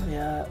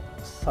 එයා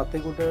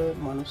සතෙකුට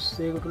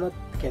මිනිස්සෙකුට උනත්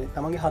කියන්නේ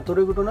තමන්ගේ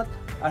හතුරෙකුට උනත්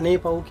අනේ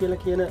පව්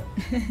කියලා කියන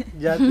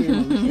જાතිය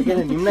මිනිස්සු. ඒ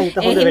කියන්නේ නිම්න හිත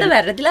හොඳ වැඩි. ඒක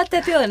වැරදිලත්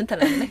ඇති වෙන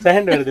තරම්.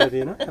 සෑහෙන වැරදිලා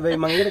තියෙනවා. හැබැයි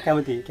මම ඒකට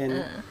කැමතියි.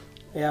 කියන්නේ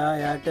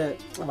එයාට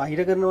වහිර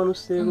කරන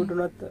මනුස්සයකුට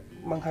උනත්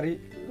මං හරි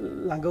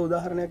ළඟ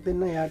උදාහරණයක්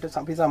දෙන්න. එයාට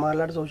අපි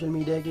සමහරලාට සෝෂල්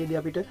මීඩියා එකේදී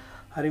අපිට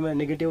හරිම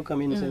නෙගටිව්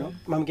කමෙන්ට්ස් එනවා.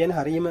 මම කියන්නේ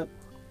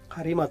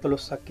හරිම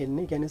අතලොස්සක්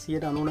එන්නේ. කියන්නේ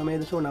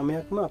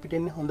 99.9%ක්ම අපිට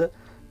එන්නේ හොඳ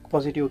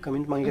පොසිටිව්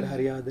කමෙන්ට්. මම ඒකට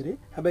හරි ආදරේ.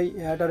 හැබැයි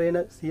එයාට අර එන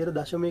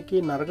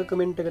 0.1 නරක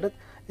කමෙන්ට් එකටත්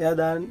එයා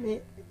දාන්නේ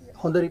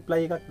හොඳ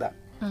රිප්ලයි එකක් දාන්න.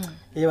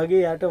 ඒ වගේ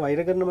එයාට වෛර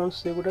කරන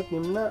මනුස්සයෙකුටත්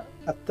නිම්න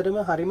ඇත්තටම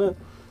හරිම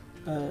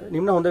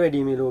නිම්න හොඳ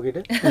වැඩි මේ ලෝකෙට.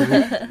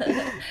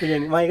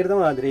 කියන්නේ මම ඒකට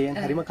තමයි ආදරේ.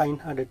 හරිම කයින්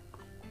හાર્ටඩ්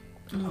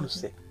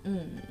මනුස්සයෙක්.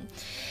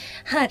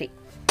 හරි.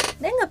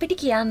 දැන් අපිට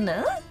කියන්න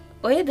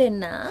ඔය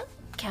දෙන්න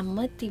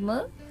කැමතිම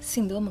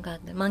සින්දුව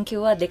මොකක්ද? මං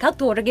කිව්වා දෙකක්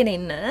තෝරගෙන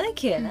ඉන්න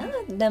කියලා.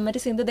 දැන් මට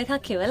සින්දු දෙකක්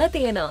කියවලා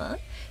තියෙනවා.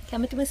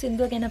 කැමතිම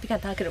සින්දුව ගැන අපි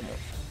කතා කරමු.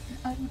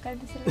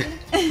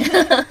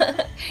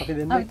 අපි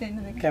දෙන්න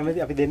කැමති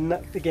අපි දෙන්න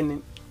කියන්නේ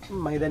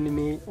මම හිතන්නේ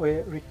මේ ඔය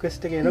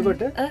රික්වෙස්ට් එක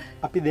එනකොට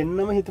අපි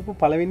දෙන්නම හිතපු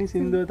පළවෙනි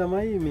සින්දුව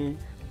තමයි මේ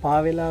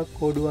පාවෙලා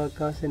කෝඩු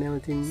ආකාශය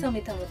නැවතින්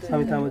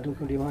සමිතාමතු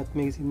කුඩි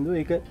මහත්මියගේ සින්දුව.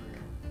 ඒක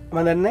මම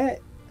දන්නේ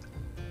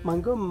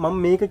මම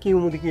මේක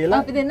කිව්මුද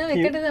කියලා. අපි දෙන්නම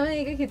එකට තමයි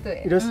ඒක හිතුවේ.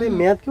 ඊට පස්සේ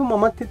මෙයාත් කිව්වා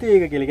මමත් හිතුවේ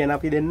ඒක කියලා. කියන්නේ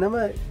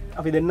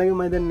අපි දෙන්නගේ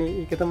මම දන්නේ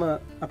ඒක තමයි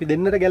අපි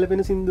දෙන්නට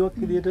ගැලපෙන සින්දුවක්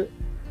විදියට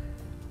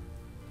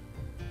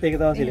ඒක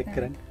තමයි සිලෙක්ට්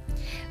කරන්නේ.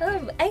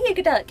 ඇයි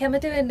එකට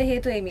කැමති වෙන්න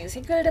හේතුව ඒ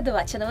මියුසික් වලටද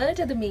වචන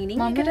වලටද මීනින්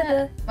එකටද?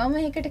 මම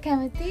ඒකට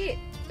කැමති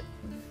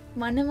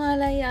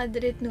මනමාලයි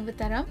ආදරෙත් නුඹ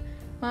තරම්.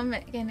 මම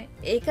කියන්නේ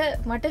ඒක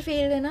මට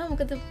ෆීල් වෙනවා.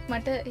 මොකද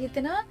මට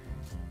හිතෙනවා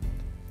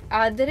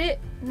ආදරේ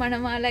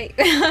මනමාලයි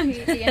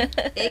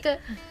ඒක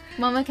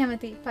මම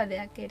කැමති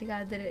පදයක්. ඒක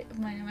ආදරේ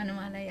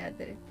මනමාලයි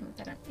ආදරෙත් නුඹ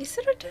තරම්.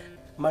 ඉස්සරට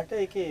මට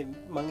ඒකේ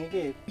මම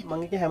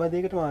ඒකේ හැම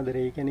දෙයකටම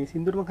ආදරේ. ඒ කියන්නේ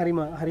සින්දුවම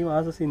හරිම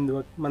ආස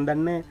සින්දුවක්. මම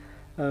දන්නේ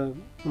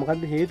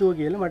මොකක්ද හේතුව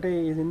කියලා. මට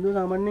ඒ සින්දුව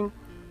සාමාන්‍යයෙන්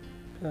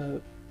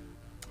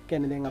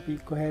කියන්නේ දැන් අපි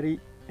කොහරි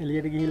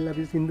එළියට ගිහිල්ලා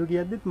අපි සින්දුව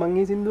කියද්දිත් මම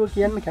මේ සින්දුව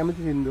කියන්න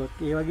කැමති සින්දුවක්.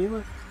 ඒ වගේම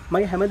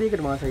මගේ හැම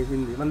දෙයකටම ආසයි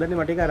සින්දුව. මම දන්නේ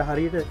මට ඒක අර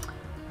හරියට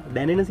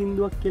දැනෙන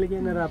සින්දුවක් කියලා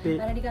කියන අර අපේ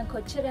අර නිකන්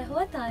කොච්චර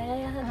ඇහුවත් ආය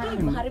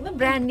හරිම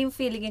බ්‍රෑන්ඩ් නිව්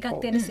ෆීලිං එකක්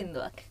තියෙන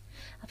සින්දුවක්.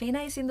 අපි එන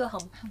ඒ සින්දුව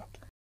හමු.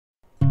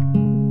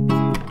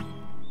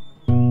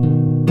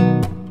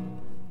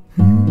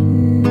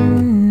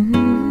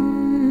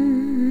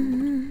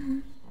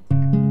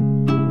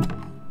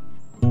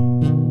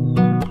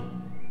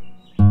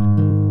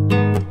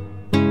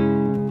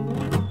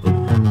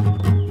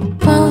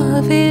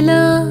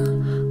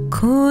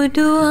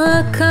 කෝඩු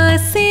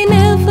ආකාශය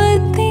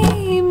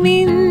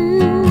නැවතීමින්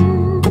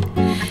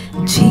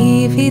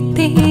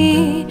ජීවිතේ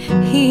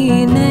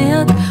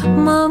හීනයක්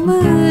මම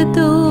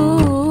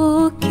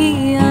දෝ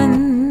කියන්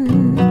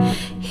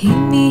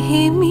හිමි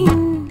හිමින්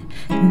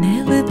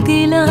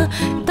නැවතිලා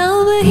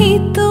තව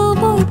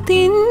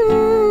හිතොබොතින්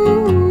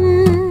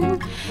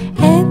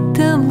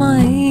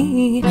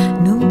ඇත්තමයි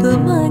නුඹ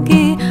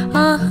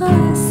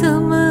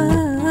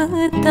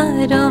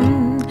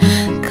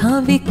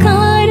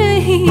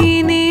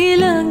කවිකාරහීනේ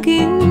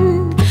ළඟින්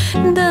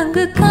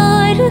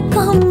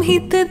දඟකාරකම්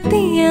හිත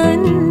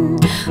තියන්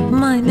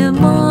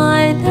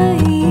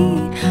මනමාලයි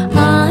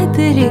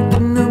ආදරෙත්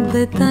නුඹ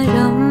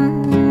තරම්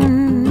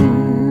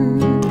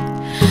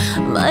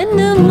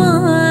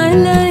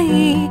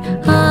මනමාලයි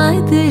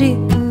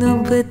ආදරෙත්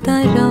නුඹ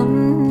තරම්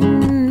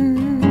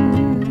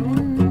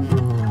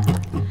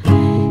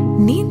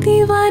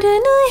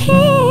නිදිවරණ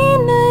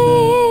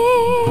හීනයේ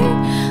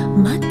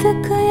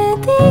මතකය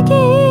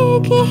දිගේ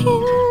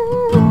ගිහින්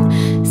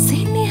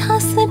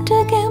සෙනෙහසට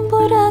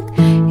ගැඹුරක්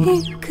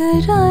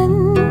එක්කරන්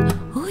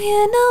ඔය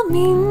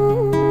නමින්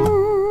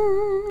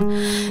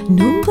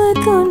නුඹ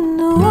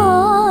දුන්නු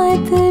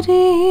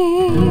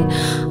ආදරේ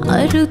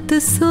අරුත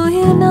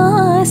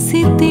සොයනා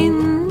සිතින්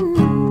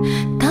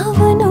තව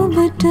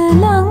නුඹට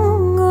ලං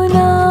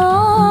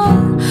වුණා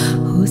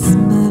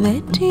හුස්ම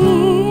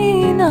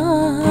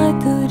වැටෙනා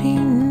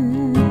දුරින්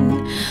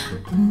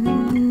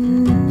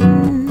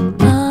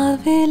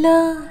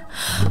ආවෙලා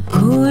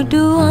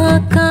කුඩු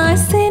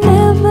ආකාශේ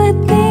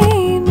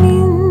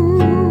නැවතෙමින්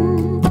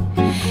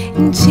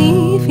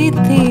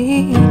ජීවිතේ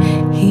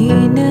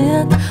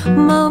හීනයක්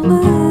මම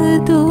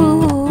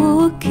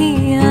දෝ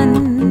කියන්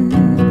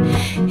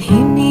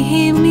හිමි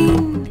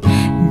හිමින්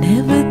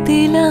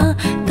නැවතිලා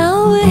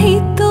තව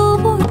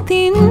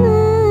හිතවතින්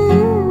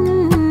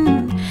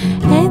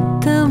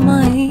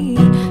ඇත්තමයි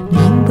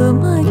නුඹ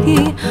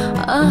මගේ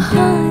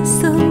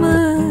අහසම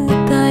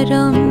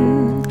තරම්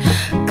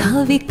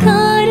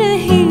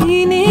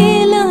කවිකාරහීනේ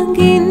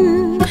ළඟින්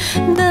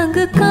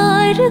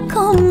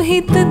දඟකාරකම්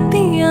හිත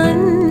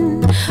තියන්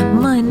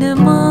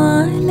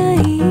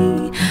මනමාලයි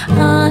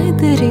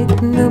ආදරෙත්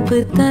නුඹ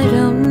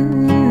තරම්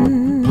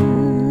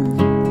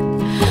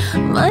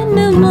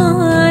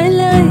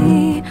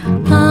මනමාලයි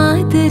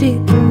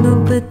ආදරෙත්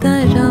නුඹ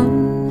තරම්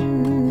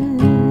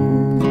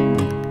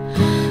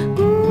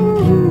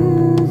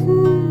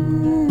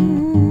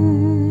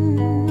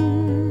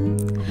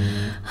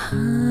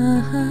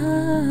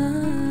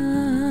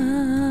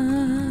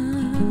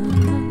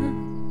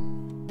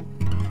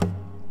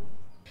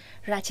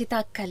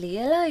රචිතක්ක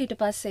ලියලා ඊට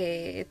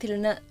පස්සේ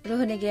තිලන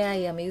රෝහණගේ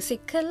අයියා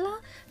මියුසික් කරලා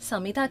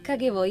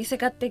සමිතක්කගේ වොයිස්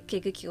එකත් එක්ක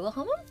එක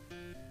කිව්වහම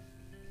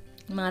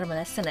මාරම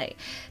ලස්සනයි.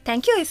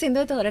 thank you ඒ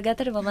සින්දුව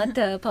තෝරගත්තට මමත්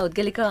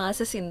පෞද්ගලික ආස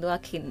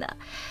සින්දුවක් හින්දා.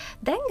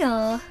 දැන්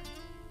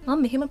මම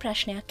මෙහෙම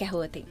ප්‍රශ්නයක්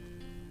ඇහුවතින්.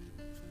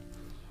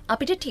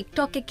 අපිට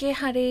TikTok එකේ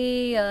හරි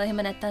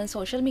එහෙම නැත්නම්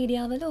social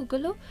media වල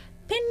ඔයගොල්ලෝ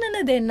පෙන්නන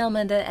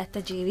දෙන්නමද ඇත්ත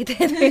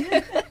ජීවිතේ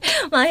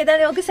මම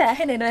හිතන්නේ ඔක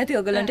සෑහෙනවා ඇති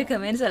ඔයගොල්ලන්ට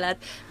කමෙන්ට්ස් වලත්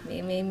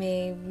මේ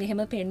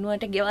මෙහෙම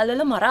පෙන්නුවට ගෙවල්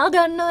වල මරා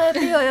ගන්නවා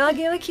ඇති ඔය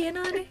වගේව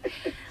කියනවානේ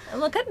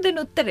මොකක්ද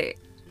උත්තරේ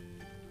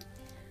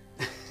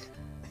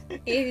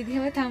ඒ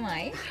විදිහම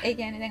තමයි ඒ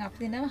කියන්නේ දැන්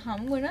අපි දෙන්නම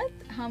හම්බුණත්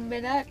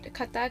හම්බෙලා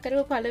කතා කරව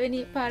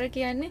පළවෙනි පාර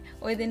කියන්නේ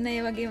ඔය දෙන්න ඒ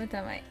වගේම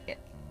තමයි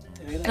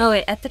ඔව්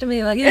ඇත්තට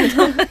මේ වගේම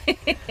තමයි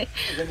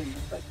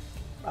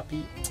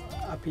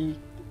අපි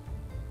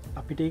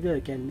අපිට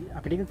කියන්නේ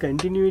අපිට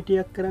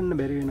කන්ටිනියුටියක් කරන්න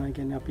බැරි වෙනවා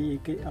කියන්නේ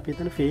අපි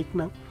එතන ෆේක්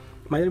නම්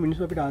මම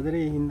මිනිස්සු අපිට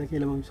ආදරේ හින්දා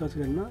කියලා මම විශ්වාස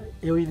කරනවා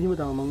ඒ විදිහම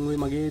තමයි මම ඔය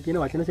මගේ තියෙන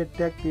වචන සෙට්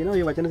එකක් තියෙනවා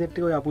ඒ වචන සෙට්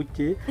එක ඔය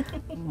අපුච්චේ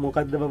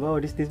මොකද්ද බබා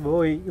what is this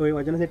boy ඔය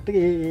වචන සෙට් එක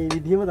ඒ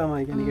විදිහම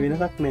තමයි කියන්නේ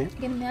වෙනසක් නැහැ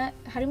කියන්නේ මෙයා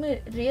හරිම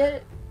රියල්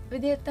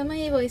විදිහට තමයි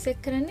මේ වොයිස් එක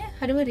කරන්නේ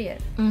හරිම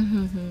රියල්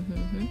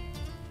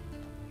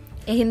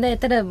ඒ හින්දා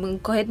එතන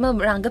කොහෙත්ම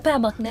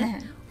රංගපෑමක්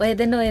නැහැ ඔය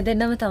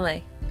දෙන්නම තමයි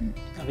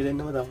අපි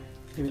දෙන්නම තමයි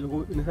ඒ ලොකු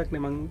වෙනසක්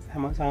නෑ මං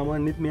හැම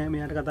සාමාන්‍යත්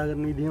මෙයාට කතා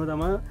කරන විදිහම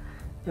තමයි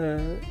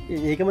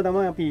ඒකම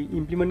තමයි අපි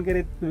ඉම්ප්ලිමන්ට්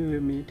කරෙත්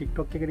මේ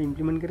TikTok එකට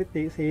ඉම්ප්ලිමන්ට් කරෙත්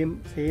ඒ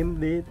සේම්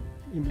දේ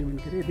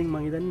ඉම්ප්ලිමන්ට් කරේ. ඉතින්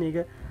මං හිතන්නේ මේක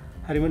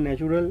හරිම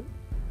නැචරල්.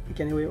 ඒ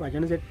කියන්නේ ඔය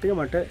වචන සෙට් එක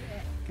මට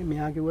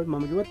මෙයා කිව්වත්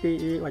මම කිව්වත්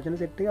ඒ වචන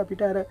සෙට් එක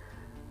අපිට අර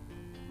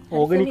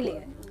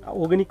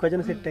ඕගනික්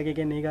වචන සෙට් එක. ඒ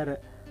කියන්නේ ඒක අර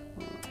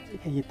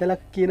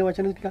හිතලක් කියන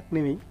වචන ටිකක්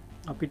නෙමෙයි.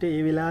 අපිට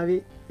ඒ වෙලාවේ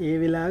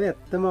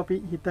ඇත්තම අපි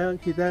හිතා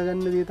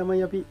ගන්න දේ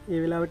තමයි අපි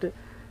ඒ වෙලාවට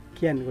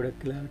කියන්නේ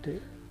ගොඩක් වෙලාවට.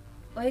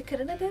 ඔය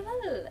කරන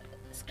දේවල්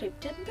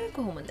ස්ක්‍රිප්ටඩ්ද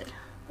කොහොමද?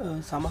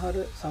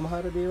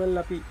 සමහර දේවල්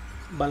අපි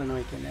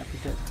බලනවා. කියන්නේ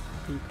අපිට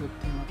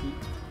අපි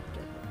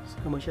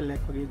කමර්ෂල්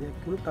එකක් වගේ දෙයක්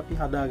වුණොත් අපි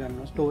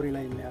හදාගන්නවා ස්ටෝරි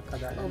ලයින් එකක්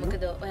හදාගන්නවා.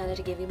 මොකද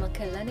ඔයාලට ගෙවීමක්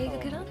කළා නේ ඒක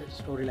කරන්නේ?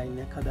 ස්ටෝරි ලයින්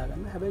එකක්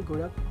හදාගන්න. හැබැයි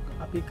ගොඩක්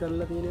අපි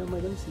කරලා තියෙනවා මම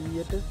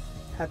කියන්නේ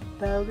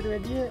 170කට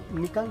වැඩිය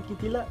නිකන්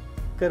කිතිලා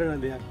කරන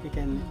දෙයක්. ඒ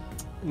කියන්නේ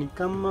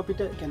නිකම්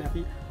අපිට කියන්නේ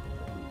අපි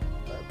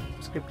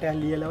ස්ක්‍රිප්ට් එක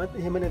ලියලවත්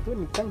එහෙම නැතුව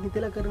නිකන්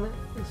හිතලා කරන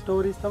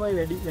ස්ටෝරීස් තමයි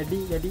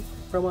වැඩි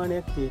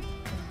ප්‍රමාණයක් තියෙන්නේ.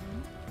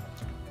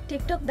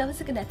 TikTok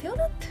දවසක නැති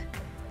වුණොත්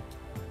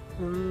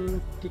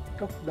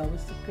TikTok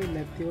දවසක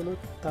නැති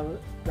වුණොත් තව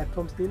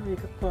platforms තියෙනවා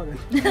ඒකත්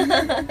හොයාගන්න.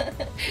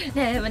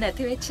 නෑ එහෙම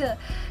නැති වෙච්ච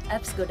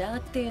apps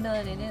ගොඩාක්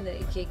තියෙනවා නේද?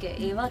 එක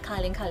ඒවා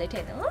කාලෙන් කාලෙට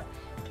එනවා.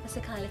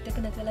 ඊපස්සේ කාලෙත් එක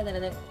නැතිවලා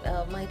දැන්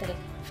මම හිතන්නේ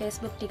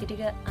Facebook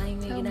ටික අයින්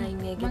වෙගෙන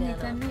මම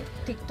හිතන්නේ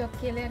TikTok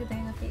කියලා එක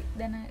දැන් අපි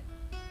දැන්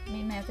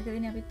මේ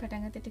මෑතකදී අපිත්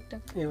පටන් ගත්ත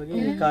TikTok. ඒ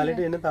වගේ කාලෙට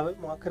එන තව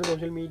මොකක් හරි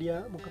social media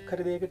මොකක්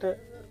හරි දෙයකට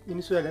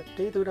මිනිස්සු ඇඩප්ට්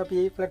වෙයි. ඒකට අපි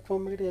මේ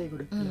platform එකට යයි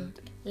ගොඩක්.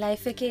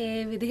 ලයිෆ් එකේ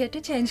විදිහට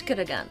චේන්ජ්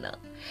කරගන්නවා.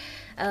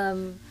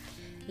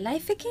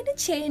 ලයිෆ් එකේ ඉන්න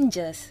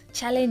චේන්ජස්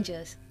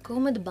චැලෙන්ජස්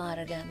කොහොමද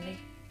බාරගන්නේ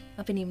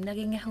අපි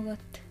නිම්නගෙන්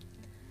ඇහුවොත්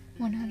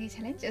මොන වගේ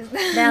චැලෙන්ජස්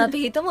දැන් අපි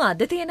හිතමු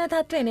අද තියෙන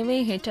තත්ත්වෙ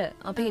නෙමෙයි හෙට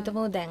අපි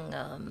හිතමු දැන්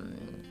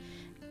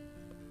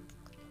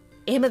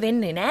එහෙම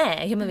වෙන්නේ නෑ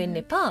එහෙම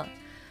වෙන්න එපා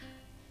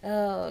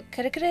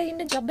කර කර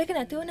ඉන්න ජොබ් එක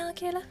නැති වුණා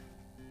කියලා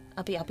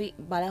අපි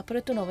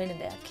බලාපොරොත්තු නොවෙන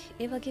දෙයක්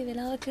ඒ වගේ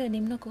වෙලාවක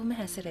නිම්න කොහොම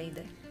හැසිරෙයිද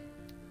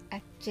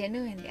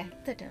ජෙනුවෙන්ලි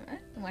ඇත්තටම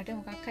මට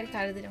මොකක් හරි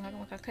කරදර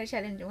මොකක් හරි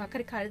චැලෙන්ජ් මොකක්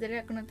හරි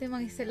කරදරයක් වුණොත් මම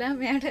ඉස්සෙල්ලා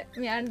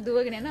මෙයාට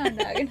දුවගෙන යනවා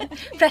අඬාගෙන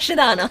ප්‍රශ්න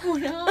දානවා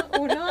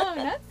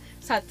උනා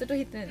සතුටු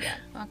හිතෙන දෙයක්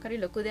මොකක් හරි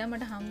ලොකු දෙයක්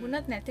මට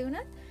හම්බුණත් නැති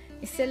වුණත්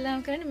ඉස්සෙල්ලාම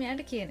කරන්නේ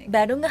මෙයාට කියන එක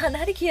බැනුම් අහන්න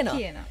හරි කියනවා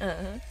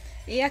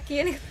එයා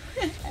කියන එක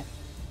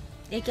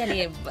ඒ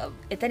කියන්නේ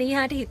එතන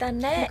ඉහාට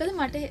හිතන්නේ නැහැ මොකද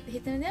මට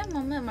හිතෙන දෙයක්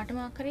මට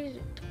මොකක් හරි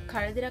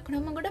කරදරයක්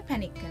වුණාම මම ගොඩක්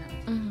පැනික්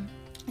වෙනවා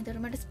ඒතර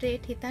මට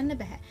ස්ට්‍රේට් හිතන්න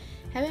බෑ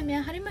හැබැයි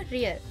මෙයා හරිම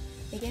රියල්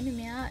ඒ කියන්නේ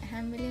මෙයා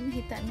හැම වෙලෙම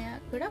මෙයා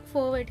ගොඩක්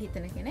ෆෝවර්ඩ්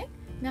හිතන කෙනෙක්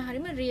මෙයා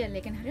හරිම රියල්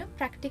ඒ කියන්නේ හරිම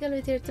ප්‍රැක්ටිකල්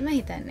විදිහට තමයි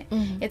හිතන්නේ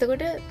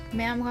එතකොට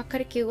මෙයා මොකක්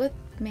හරි කිව්වොත්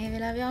මේ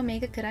වෙලාවේ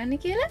මේක කරන්න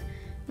කියලා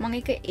මම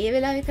ඒක ඒ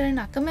වෙලාවේ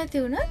කරන්න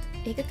අකමැති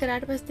වුණත් ඒක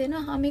කරාට පස්සේ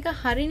තේරෙනවා මේක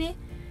හරිනේ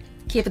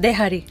කියප දේ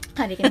හරි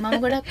කියන්නේ මම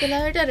ගොඩක්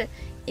වෙලාවට අර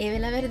ඒ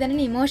වෙලාවේ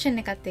දැනෙන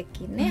ඉමෝෂන් එකත්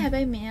එක්ක ඉන්නේ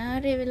හැබැයි මෙයා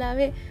ඒ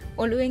වෙලාවේ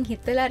ඔළුවෙන්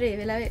හිතලා ඒ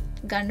වෙලාවේ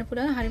ගන්න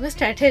පුළුවන් හරිම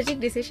ස්ට්‍රැටජික්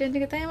ඩිසිෂන්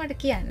එක තමයි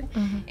මට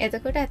කියන්නේ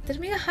එතකොට ඇත්තට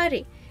මේක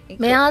හරි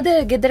මෙයාද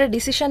ගෙදර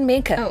ඩිසිෂන්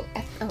මේක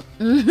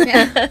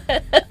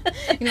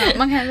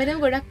මම හැමදේම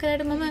ගොඩක්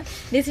කරාට මම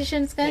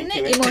ඩිසිෂන්ස් ගන්න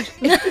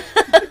ඉමෝෂන්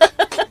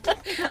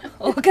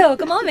ඕක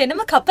මම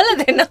වෙනම කපලා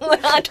දෙන්නම්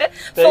ඔයාට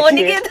ෆෝන්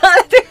එකේ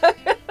දාලා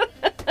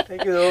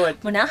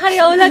මොනා හරි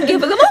අවුලක්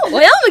ගිහපගම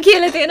ඔයාම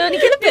කියලා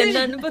තියෙනවනේ කියලා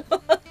පෙන්නන්න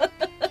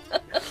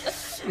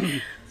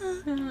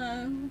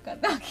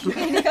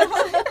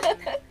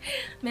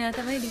මෙයා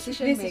තමයි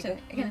ඩිසිෂන් මේක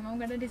කියන්නේ මම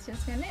ගන්න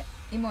ඩිසිෂන්ස් ගන්න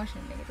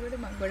ඉමෝෂන් එක ඒකට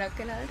මම ගොඩක්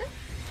වෙලාවට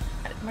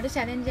මට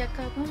චැලෙන්ජ් එකක්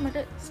ආවම මට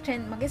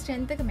මගේ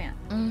ස්ට්‍රෙන්ත් එක මෙයා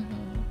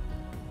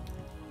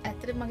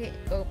ඇත්තට මගේ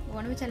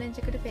ඕනම චැලෙන්ජ්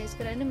එකට ෆේස්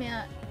කරන්න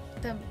මෙයා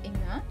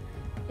ඉන්නවා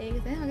ඒක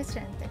තමයි මගේ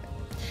ස්ට්‍රෙන්ත් එක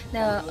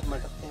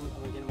මට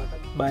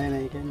බය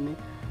නැහැ කියන්නේ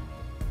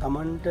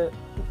තමන්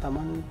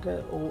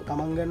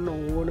ගන්න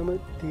ඕනම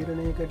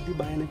තීරණයකදී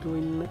බය නැතුව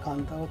ඉන්න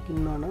කාන්තාවක්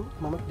ඉන්නවා නම්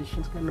මම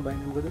ඩිසිෂන්ස් ගන්න බය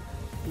නැහැ මොකද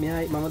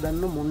මෙයා මම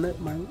දන්න මොන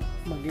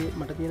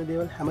මට තියෙන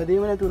දේවල්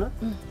හැමදේම නැතුණා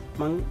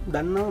මං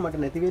දන්නවා මට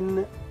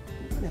නැතිවෙන්නේ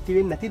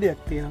නැති දෙයක්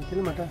තියෙනවා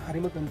කියලා මට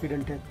හරිම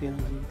කොන්ෆිඩන්ට් එකක්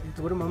තියෙනවා ජීවිතේ.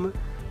 ඒකෝර මම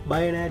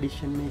බය නැහැ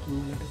ඩිසිෂන් මේකින්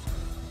වලට.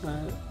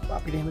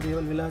 අපිට එහෙම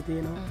දේවල් වෙලා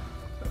තියෙනවා.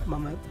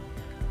 මම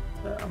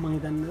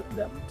හිතන්නේ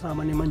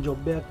සාමාන්‍යයෙන් මම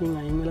ජොබ් එකකින්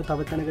අයින් වෙලා තව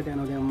තැනකට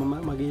යනවා. දැන් මම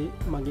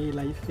මගේ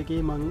ලයිෆ්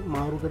එකේ මම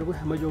මාරු කරපු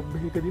හැම ජොබ්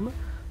එකකදීම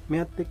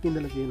මෙයාත් එක්ක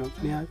ඉඳලා තියෙනවා.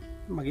 මෙයා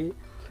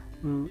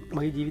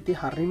මගේ ජීවිතේ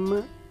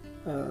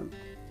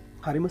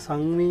හරිම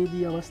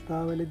සංවේදී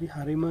අවස්ථාවලදී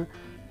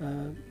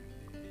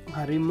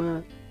හරිම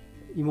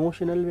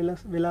ඉමෝෂනල්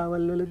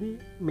වෙලාවල් වලදී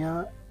මෙයා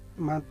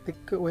මාත්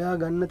එක්ක ඔයා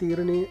ගන්න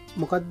තීරණය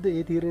මොකක්ද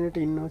ඒ තීරණයට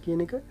ඉන්නවා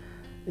කියන එක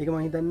ඒක මම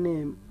හිතන්නේ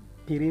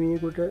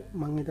පිරිමියෙකුට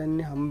මම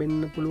හිතන්නේ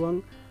හම්බෙන්න පුළුවන්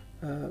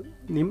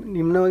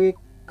නිම්න වගේ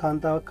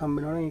කාන්තාවක්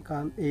හම්බෙනවා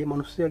නම් ඒ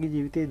මනුස්සයාගේ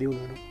ජීවිතේ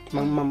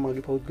දියුණුවනවා මම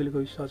මගේ පෞද්ගලික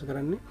විශ්වාස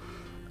කරන්නේ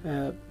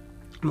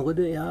මොකද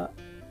එයා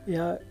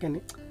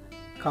කියන්නේ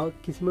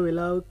කිසිම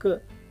වෙලාවක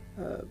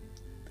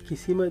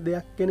කිසිම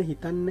දෙයක් ගැන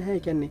හිතන්නේ නැහැ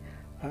කියන්නේ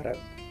අර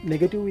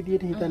නෙගටිව්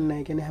විදියට හිතන්නේ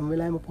නැහැ කියන්නේ හැම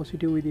වෙලාවෙම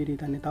පොසිටිව් විදියට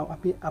හිතන්නේ. තව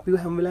අපිව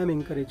හැම වෙලාවෙම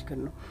එන්කරේජ්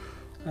කරනවා.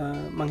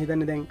 මම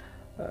හිතන්නේ දැන්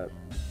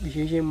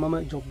විශේෂයෙන් මම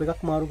ජොබ්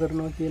එකක් මාරු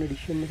කරනවා කියන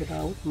ඩිසිෂන් එකට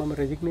ආවොත් මම මගේ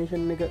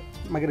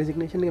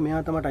රෙසිග්නේෂන් එක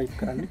මෙයා තමයි ටයිප්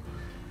කරන්නේ.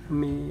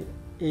 මේ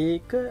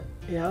ඒක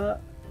එයා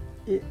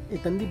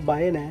එතනදි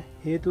බය නැහැ.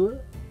 හේතුව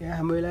එයා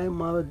හැම වෙලාවෙම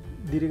මාව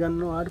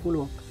දිරිගන්නවා ආට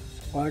පුළුවන්.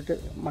 ඔයාට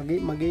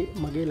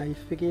මගේ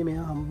ලයිෆ් එකේ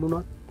මෙයා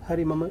හම්බුණත්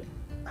හරි මම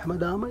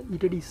හැමදාම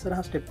ඊට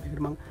ඉස්සරහ ස්ටෙප්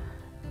එකකට මම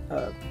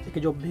එක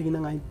ජොබ් එකකින්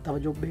නම් තව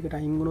ජොබ් එකකට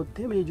අයින් වුණොත්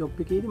මේ ජොබ්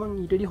එකේදී මම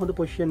ඊටදී හොඳ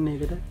පොසිෂන්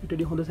එකකට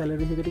ඊටදී හොඳ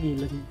සැලරි එකකට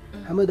ගිහිල්ලා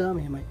තියෙනවා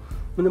හැමදාම එහෙමයි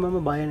මොකද මම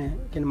බය නැහැ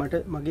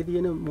කියන්නේ මගේ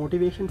තියෙන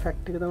මොටිවේෂන්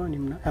ෆැක්ටර් එක තමයි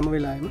නිම්න හැම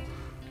වෙලාවෙම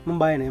මම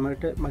බය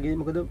නැහැ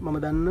මොකද මම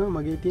දන්නවා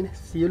මගේ තියෙන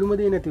සියලුම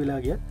දේ නැති වෙලා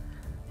ගියත්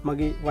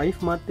මගේ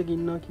වයිෆ් මාත් එක්ක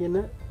ඉන්නවා කියන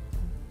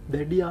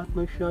දැඩි ආත්ම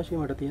විශ්වාසය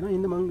මට තියෙනවා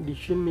ඉතින් මම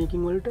ඩිසිෂන්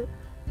මේකින් වලට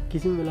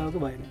කිසිම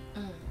වෙලාවක බය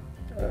නැහැ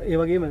ඒ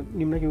වගේම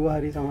නිම්න කිව්වා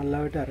හරි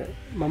සමහරවිට අර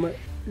මම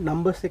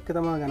නම්බර්ස් එක්ක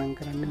තමයි ගණන්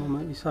කරන්නේ මම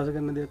විශ්වාස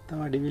කරන දෙයක්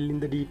තමයි ඩෙවිල් ඉන්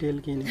ද ඩීටේල්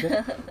කියන එක.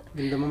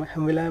 ඉතින් මම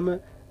හැම වෙලාවෙම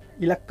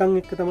ඉලක්කම්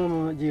එක්ක තමයි මම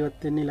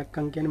ජීවත් වෙන්නේ.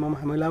 ඉලක්කම් කියන්නේ මම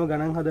හැම වෙලාවෙම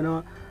ගණන්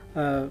හදනවා.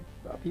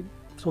 අපි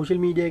සෝෂල්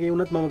මීඩියා එකේ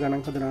වුණත් මම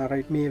ගණන් හදනවා.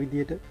 රයිට් මේ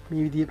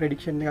විදිහේ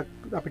ප්‍රෙඩික්ෂන්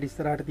එකක් අපිට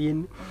ඉස්සරහට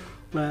තියෙන්නේ.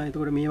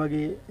 එතකොට මේ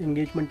වගේ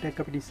එන්ගේජ්මන්ට් එකක්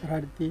අපිට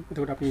ඉස්සරහට තියෙන්නේ.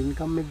 එතකොට අපි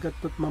ඉන්කම් එක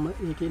ගත්තොත් මම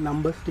ඒකේ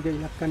නම්බර්ස් ටික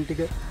ඉලක්කම්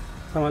ටික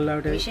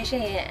සමහරවිට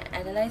විශේෂයෙන්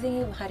ඇනලයිසින්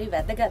හරි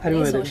වැදගත්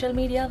සෝෂල්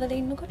මීඩියා වල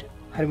ඉන්නකොට.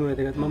 හරිම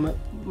වැදගත් මම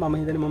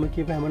හිතන්නේ මම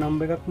කියපු හැම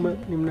නම්බර් එකක්ම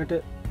නිම්නට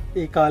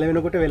ඒ කාලේ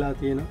වෙනකොට වෙලා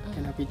තියෙනවා.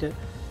 يعني අපිට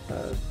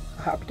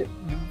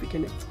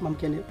මම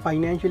කියන්නේ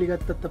ෆයිනෑන්ෂියලි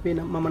ගත්තත් අපේ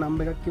මම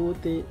නම්බර් එකක්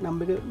කිව්වොත් ඒ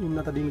නම්බර එක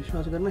නිම්නට අදින්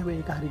විශ්වාස කරනවා.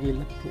 හැබැයි ඒක හරි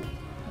ගියලා තියෙනවා.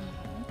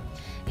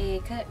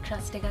 ඒක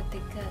ට්‍රස්ට් එකත්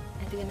එක්ක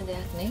ඇති වෙන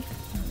දෙයක් නේ.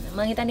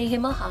 මං හිතන්නේ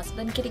එහෙම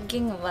හස්බන්ඩ්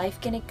කෙනෙක්ගෙන් වයිෆ්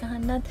කෙනෙක්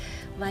අහන්නත්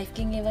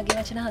වයිෆ්ගෙන් ඒ වගේ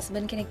වචන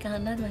හස්බන්ඩ් කෙනෙක්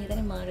අහන්නත් මං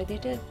හිතන්නේ මාර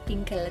විදියට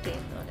පින් කරලා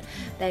තියෙන්න ඕන.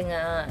 දැන්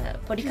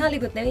පොඩි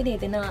කාලෙකුත් නෙවෙයි නේ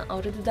දෙන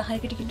අවුරුදු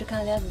 10කට කිට්ටු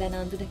කාලයක් දැන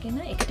අඳුනගෙන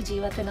එකට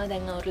ජීවත් වෙනවා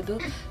දැන් අවුරුදු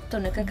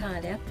 3ක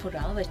කාලයක්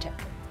පුරාවට.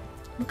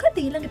 මොකද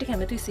ඊළඟට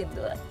කැමති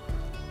සින්දුව?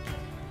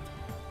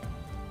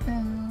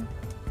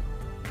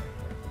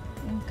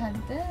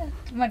 මොකද්ද?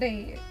 මට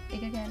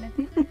ඒක ගැන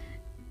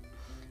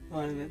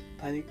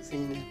තනි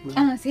සිංහලයක්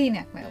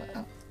සීනයක් මැව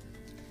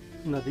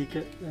නදීක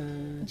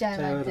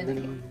ජයවර්ධන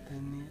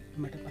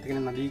මට පතිගෙන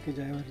නදීක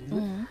ජයවර්ධන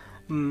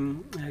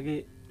ඇගේ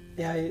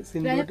එයා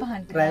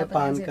සිින්දුවට රෑ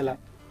පාන් කලා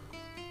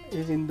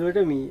ඒ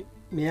සිින්දුවට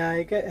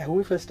මෙයායක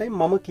ඇහුයි ෆස්ටයි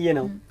මම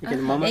කියනවා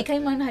මම ඒකයි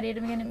මන්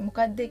හරියටම ගැන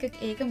මොකක්ද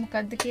ඒක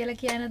මොකක්ද කියලා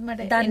කියනත්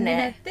මට දන්න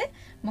ඇත්තේ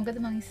මොකද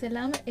මං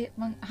ඉස්සලාම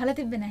මං හල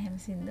තිබෙන හැම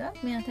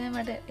සිින්දුව මේ අතයි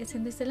මට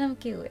සිින්දු ඉස්සලාම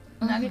කිව්වේ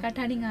මගේ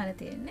කටහඩින් ආල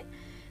තියෙන්නේ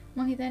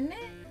මං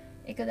හිතන්නේ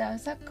එක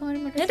දවසක්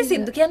කවනට යට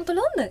සිින්දු කියන්න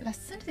පුළුවන්ද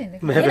ලස්සට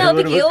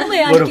අපි කියවම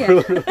යා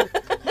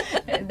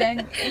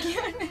දැන්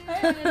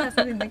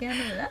සිින්ද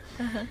කියන්නලා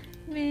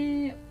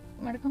මේ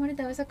මටකමට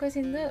දවසක්ව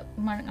සිින්ද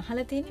මන අහල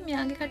තියෙන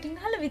මෙයාගේ කටින්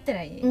හල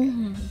විතරයි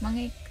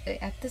මගේ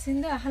ඇත්ත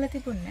සිින්ද අහල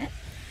තිබුන්න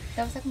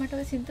දවසක්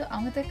මටව සිින්තු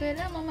අමතක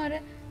වෙලා මමර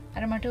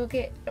අර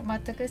මටෝකේ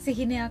මත්තක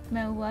සිහිනයක්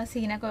මැව්වා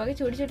සීනක වගේ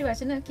චුඩිචුටි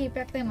වචන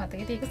කීපයක්ත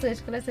මතක ඒක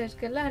සර්ච්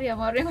කලා හරි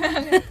අමාරම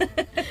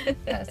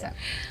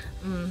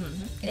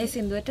ඒ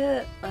සිින්දුවට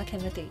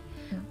කැමති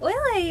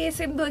ඔයා ඒ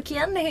සිින්දුව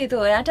කියන්න හේතු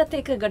ඔයාටත්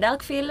එක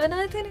ගොඩක් ෆිල් වන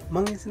ඇතින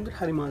මං සිින්දුට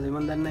හරි මාද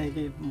මන් දන්න එක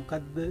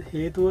මොකක්ද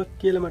හේතුවක්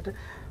කියලමට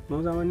මම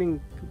සමන්නින්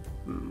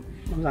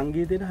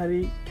සංගීතයට හරි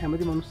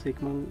කැමති මනුස්සෙක්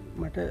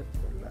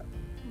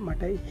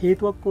මට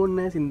හේතුවක්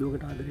ඕන්නෑ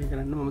සිින්දුවකට ආදරය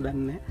කරන්න මම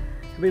දන්න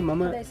හැබයි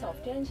මම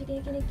සොෆ්ටයන්ජිනය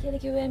කෙනෙක් කියල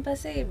කිවෙන්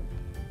පසේ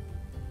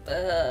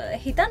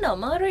හිතන්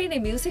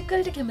අමාරුවනේ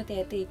මියසිකල්ට කැමති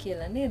ඇති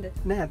කියලා නේද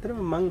නෑ ඇතරම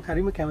මං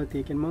හරිම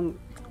කැමතියකෙන් මං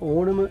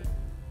ඕනම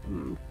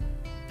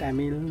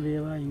ටැමිල්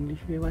වේවා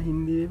ඉංගලිෂ් වේවා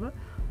හින්දිේවා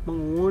මං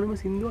ඕනම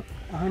සිින්දුවක්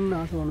අහන්න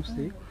ආස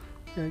වනුස්සේ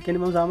කෙන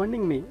ම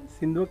සාමන්‍යින් මේ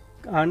සිින්දුවක්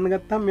ආන්න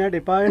ගත්තම් මෙයාට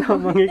එපාවෙන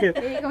මගේ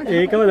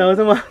ඒකම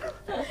දවසම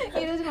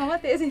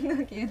මත් ඒ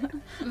සිින්දුව කියන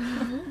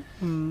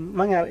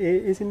මං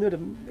ඒ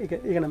සිින්දුවට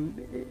ඒනම්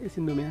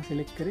සිින්දු මෙයා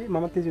සෙලෙක් කරේ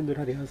මමත් ඒ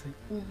සිින්දුවට හරි හසයි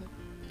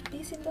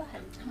ඒ සිින්දුව හ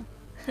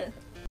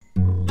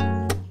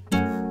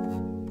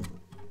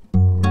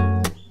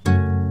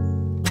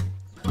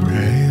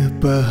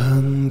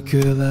පහන්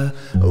කළ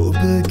ඔබ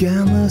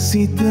ගැම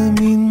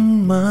සිතමින්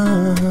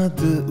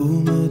මාහද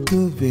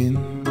උමතුවෙන්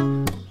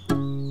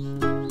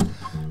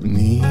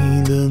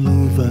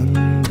නීලනුවන්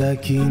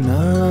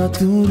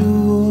දකිනාතුරු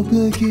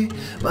ඔබගේ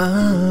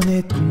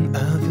මානෙත්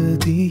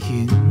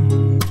අවදියෙන්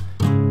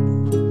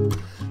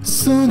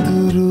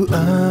සොඳුරු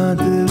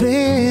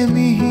ආදරේ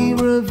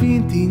මිහිර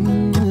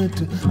විඳින්නට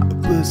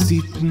අප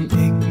සිත්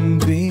එක්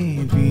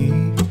වේවී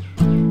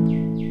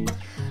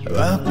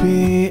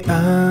අපේ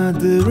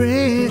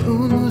ආදරේ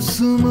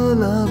උණුසුම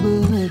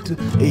ලබනට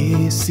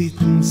ඒ සිත්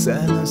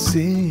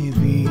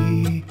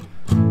සැනසේවී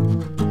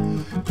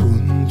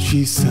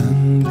පුංචි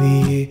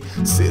සන්දියේ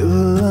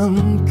සෙල්ලම්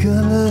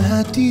කළ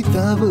හැටි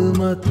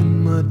තවමත්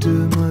මට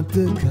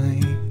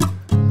මතකයි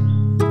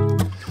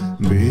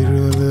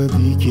බෙරළ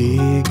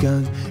දිගේ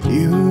ගං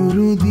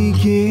ඉවුරු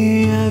දිගේ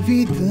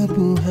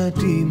ඇවිතපු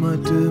හැටි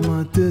මට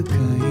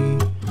මතකයි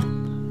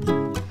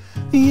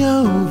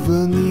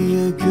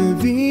යෞවනියක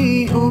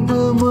වී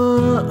ඔබම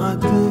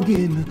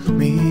අතගෙන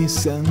මේ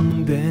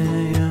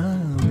සන්දෑයාමේ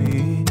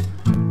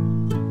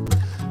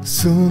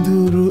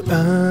සොඳුරු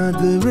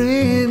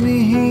ආදරේ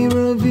මිහිර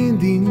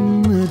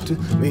විඳින්නට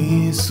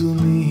මේ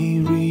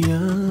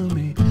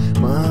සුමිහිරියාමේ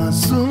මා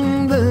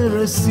සුන්දර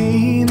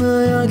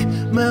සීනයක්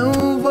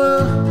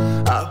මැව්වා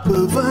අප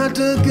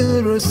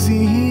වටකර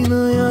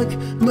සීනයක්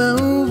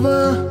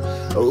මැව්වා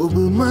ඔබ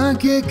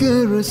මගේ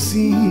කර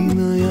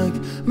සීනයක්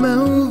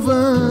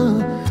මැව්වා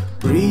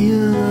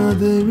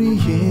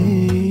ප්‍රියාදරියේ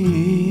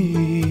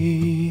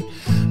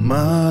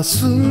මා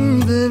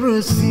සුන්දර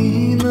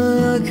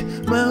සීනයක්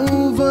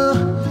මැව්වා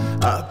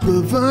අප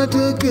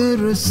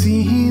වටකර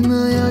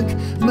සීනයක්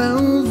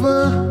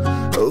මැව්වා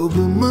ඔබ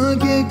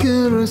මගේ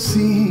කර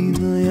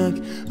සීනයක්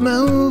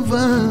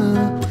මැව්වා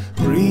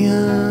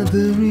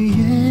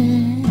ප්‍රියාදරියේ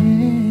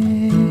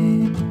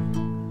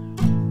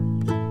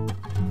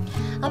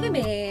අපි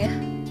මේ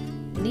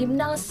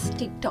නිම්නාස්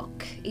ටික්ටොක්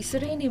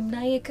ඉසරේ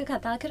නිම්නයි එක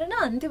කතා කරන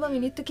අන්තිම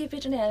මිනිත්තු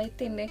කීපිටන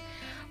ඇවිත්තින්නේ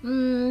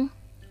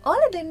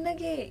ඕල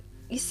දෙන්නගේ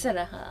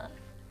ඉස්සරහා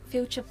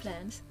ෆියචර්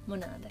ප්ලන්ස්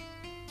මොනාද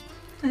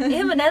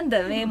එහෙම නැන්ද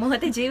මේ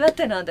මොහොත ජීවත්ත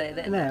නොදයද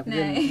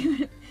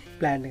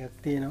ප්ලෑන් එකක්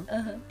තියෙනවා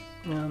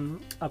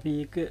අපි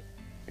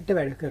ඒකට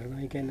වැඩ කරන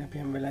එකන්න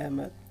අපියම් වෙලාම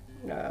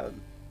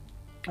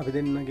අපි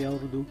දෙන්නගේ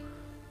අවුරුදු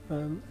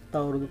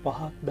තවරුදු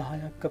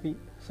 5-10ක් අපි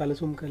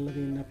සලසුම්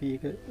කරලදන්න අපි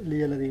ඒක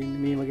ලියලදන්න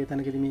මේ වගේ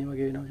තැනකෙද මේ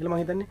වගේ වෙනවා කියලා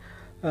මහිතන්නේ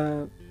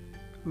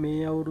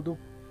මේ අවුරුදු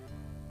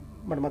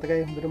මට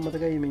මතකයි හොඳට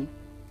මතකයි මේ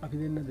අපි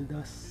දෙන්න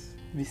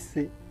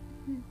 2020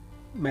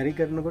 මැරි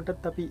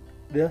කරනකොටත් අපි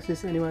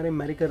දෙදස් අනිවාරයෙන්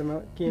මැරි කරන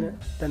කියන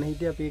තැන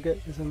හිට අප ඒක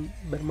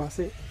දෙසම්බර්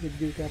මාසේ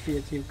විද්දීක අපි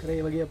චීව් කරේ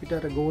වගේ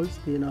අපිට ගෝල්ස්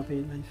තියෙන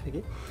අපේ ලයිෆ් එක.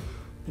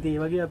 ඉති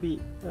ඒ වගේ අපි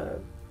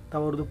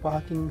තවරුදු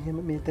පහකින් හෙම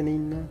මේතන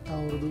ඉන්න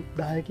තවරුදු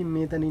 10කින්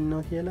මේතන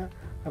ඉන්නවා කියලා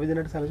අපි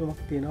දෙනට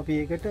සැලසුමක් තියෙන අපි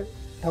ඒකට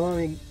තමා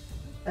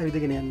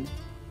ඇවිදගෙන යන්න.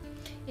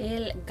 ඒ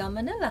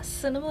ගමන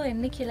ලස්සනම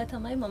එන්න කියලා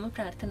තමයි මම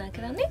ප්‍රාර්ථනා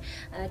කරන්නේ.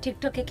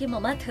 ටික්ටොක් එකේ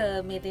මමත්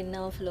මේ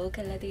දෙන්නව ෆ්ලෝ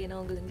කරලා තියෙනවා.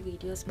 ඔයගොල්ලන්ගේ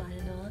වීඩියෝස්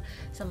බලනවා.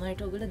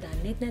 සමහරට ඔයගොල්ලෝ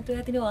දන්නෙත් නැතුව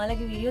ඇතිනේ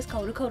ඔයාලගේ වීඩියෝස්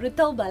කවුරුත්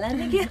තව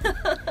බලන්නේ කියලා.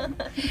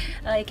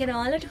 ඒ කියන්නේ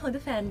ඔයාලට හොඳ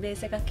ෆෑන්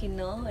බේස් එකක්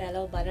ඉන්නවා.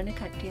 ඔයාලව බලන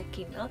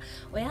කට්ටියක් ඉන්නවා.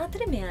 ඔය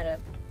අතරේ මේ අර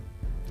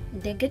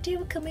නෙගටිව්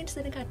කමෙන්ට්ස්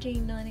දෙන කට්ටිය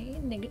ඉන්නවනේ.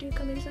 නෙගටිව්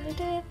කමෙන්ට්ස්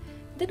වලට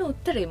දෙන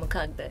උත්තරේ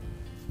මොකක්ද?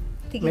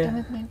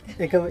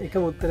 එක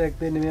උත්තරයක්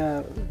දෙන්න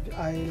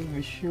I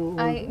wish you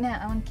නෑ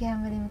අවුන්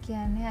කියම්වලින්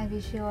කියන්නේ I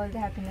wish you all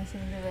the happiness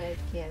in the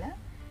world කියලා.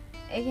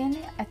 ඒ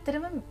කියන්නේ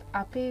ඇත්තටම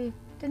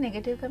අපිට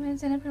නෙගටිව්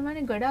කමෙන්ට්ස් එන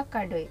ප්‍රමාණය ගොඩක්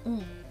අඩුයි.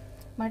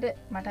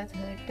 මටත්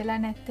හර්ට් වෙලා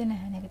නැත්තේ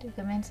නැහැ. නෙගටිව්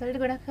කමෙන්ට්ස්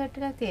වලට ගොඩක් හර්ට්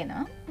වෙලා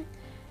තියෙනවා.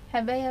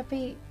 හැබැයි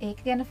අපි ඒක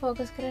ගැන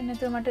ෆෝකස් කරන්නේ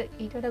නැතුව මට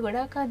ඊට වඩා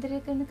ගොඩක්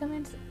ආදරය කරන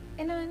කමෙන්ට්ස්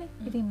එනවනේ.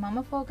 ඉතින් මම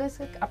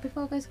අපි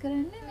ෆෝකස්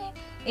කරන්නේ මේ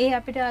ඒ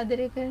අපිට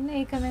ආදරය කරන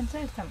ඒ කමෙන්ට්ස්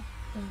වලට තමයි.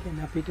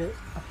 අපිට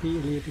අපි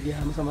එලියට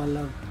ගියාම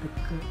සමහරවල්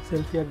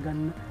සෙල්ෆියක්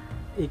ගන්න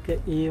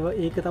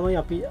ඒක තමයි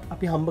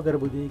අපි හම්බ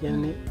කරපු දේ.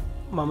 කියන්නේ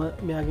මම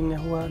මෙයාගෙන්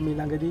ඇහුවා මේ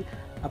ළඟදී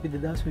අපි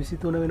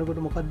 2023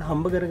 වෙනකොට මොකක්ද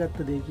හම්බ කරගත්ත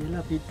දේ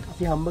කියලා.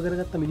 අපි හම්බ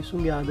කරගත්ත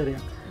මිනිස්සුන්ගේ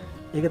ආදරයක්.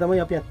 ඒක තමයි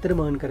අපි ඇත්තටම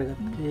මර්න්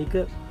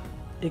කරගත්තේ.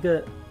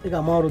 ඒක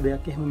අමාරු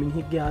දෙයක්. එහෙම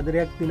මිනිහෙක්ගේ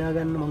ආදරයක් දිනා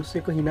ගන්න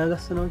මිනිස්සෙක්ව hina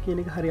ගස්සනවා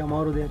කියන එක හරි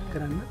අමාරු දෙයක්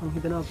කරන්න. මම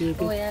හිතනවා අපි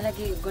ඒක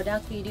ඔයාලගේ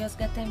ගොඩක් වීඩියෝස්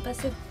ගත්තයින්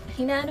පස්සේ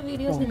hina යන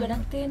වීඩියෝස් නේ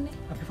ගොඩක් තියෙන්නේ.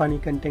 අපි ෆනි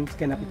කන්ටෙන්ට්ස්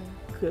ගැන අපි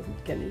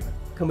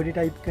කමඩි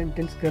ටයිප්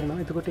කන්ටෙන්ට්ස් කරනවා.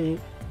 එතකොට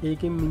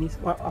ඒකෙන් මිනිස්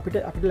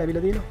අපිට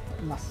ලැබිලා තියෙන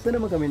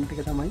ලස්සනම කමෙන්ට්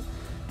එක තමයි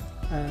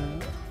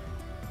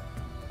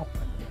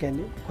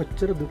කියන්නේ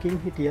කොච්චර දුකින්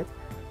හිටියත්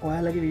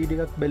ඔයාලගේ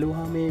වීඩියෝ එකක්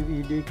බැලුවාම මේ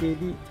වීඩියෝ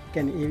එකේදී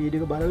කියන්නේ ඒ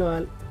වීඩියෝ එක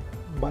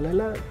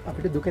බලලා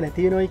අපිට දුක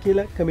නැති වෙනවයි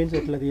කියලා කමෙන්ට්ස්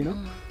එක්ලා තියෙනවා.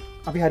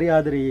 අපි හරි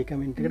ආදරේ ඒ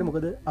කමෙන්ට් එකට.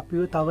 මොකද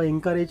අපිව තව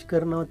එන්කරේජ්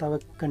කරනවා තව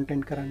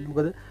කන්ටෙන්ට් කරන්න.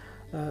 මොකද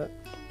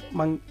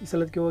මං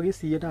ඉස්සලත් කිව්වා වගේ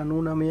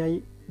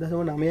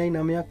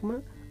 99.9%ක්ම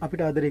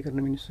අපිට ආදරය කරන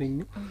මිනිස්සු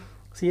ඉන්නේ.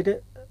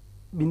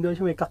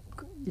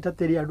 0.1% ඊටත්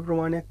වැඩි අඩු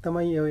ප්‍රමාණයක්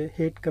තමයි ඔය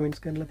හේට් කමෙන්ට්ස්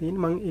කරලා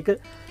තියෙන්නේ. මම ඒක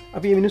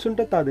අපි මේ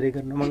මිනිස්සුන්ටත් ආදරය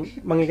කරනවා.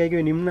 මම ඒකයි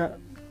කිව්වේ නිම්න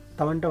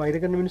තමන්ට වෛර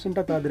කරන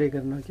මිනිස්සුන්ටත් ආදරය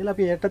කරනවා කියලා.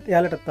 අපි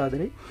එයාලටත්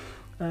ආදරේ.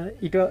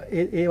 ඊට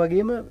ඒ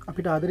වගේම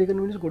අපිට ආදරය කරන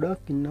මිනිස්සු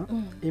ගොඩක් ඉන්නවා.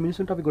 ඒ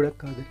මිනිස්සුන්ට අපි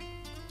ගොඩක් ආදරේ.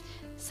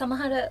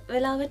 සමහර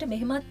වෙලාවට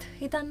මෙහෙමත්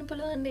හිතන්න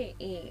පුළුවන්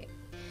ඒ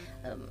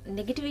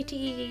නෙගටිවිටි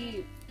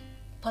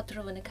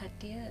පතුරවන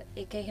කට්ටිය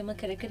ඒක එහෙම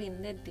කර කර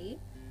ඉඳද්දී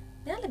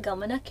එයාලා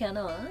ගමනක්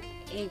යනවා.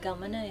 ඒ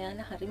ගමන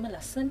එයාලා හරිම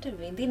ලස්සනට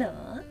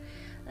විඳිනවා.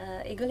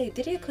 ඒගොල්ලෝ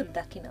ඉදිරියකුත්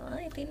දකිනවා.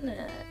 ඉතින්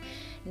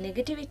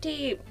නෙගටිවිටි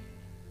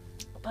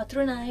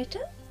පතුරන අයට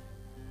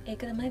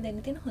ඒක තමයි දෙන්න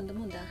තියෙන හොඳම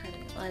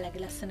උදාහරණය.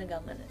 ඔයාලගේ ලස්සන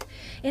ගමන.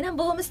 එහෙනම්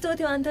බොහොම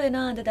ස්තුතිවන්ත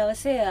වෙනවා අද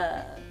දවසේ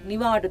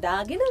නිවාඩු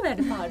දාගෙන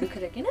වැඩ පාඩු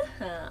කරගෙන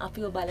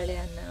අපිව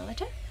බලලා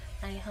යන්නවට.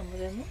 අය හමු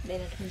වෙමු.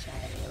 දෙන්නටම ජය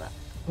වේවා.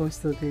 බොහොම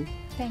ස්තුතියි.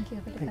 thank you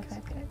අපිට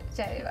කතා කරන්න.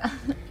 ජය වේවා.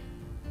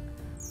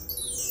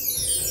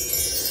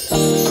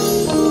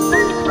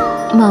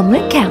 මම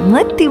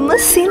කැමතිම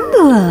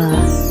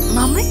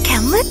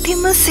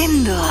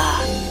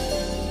සින්දුව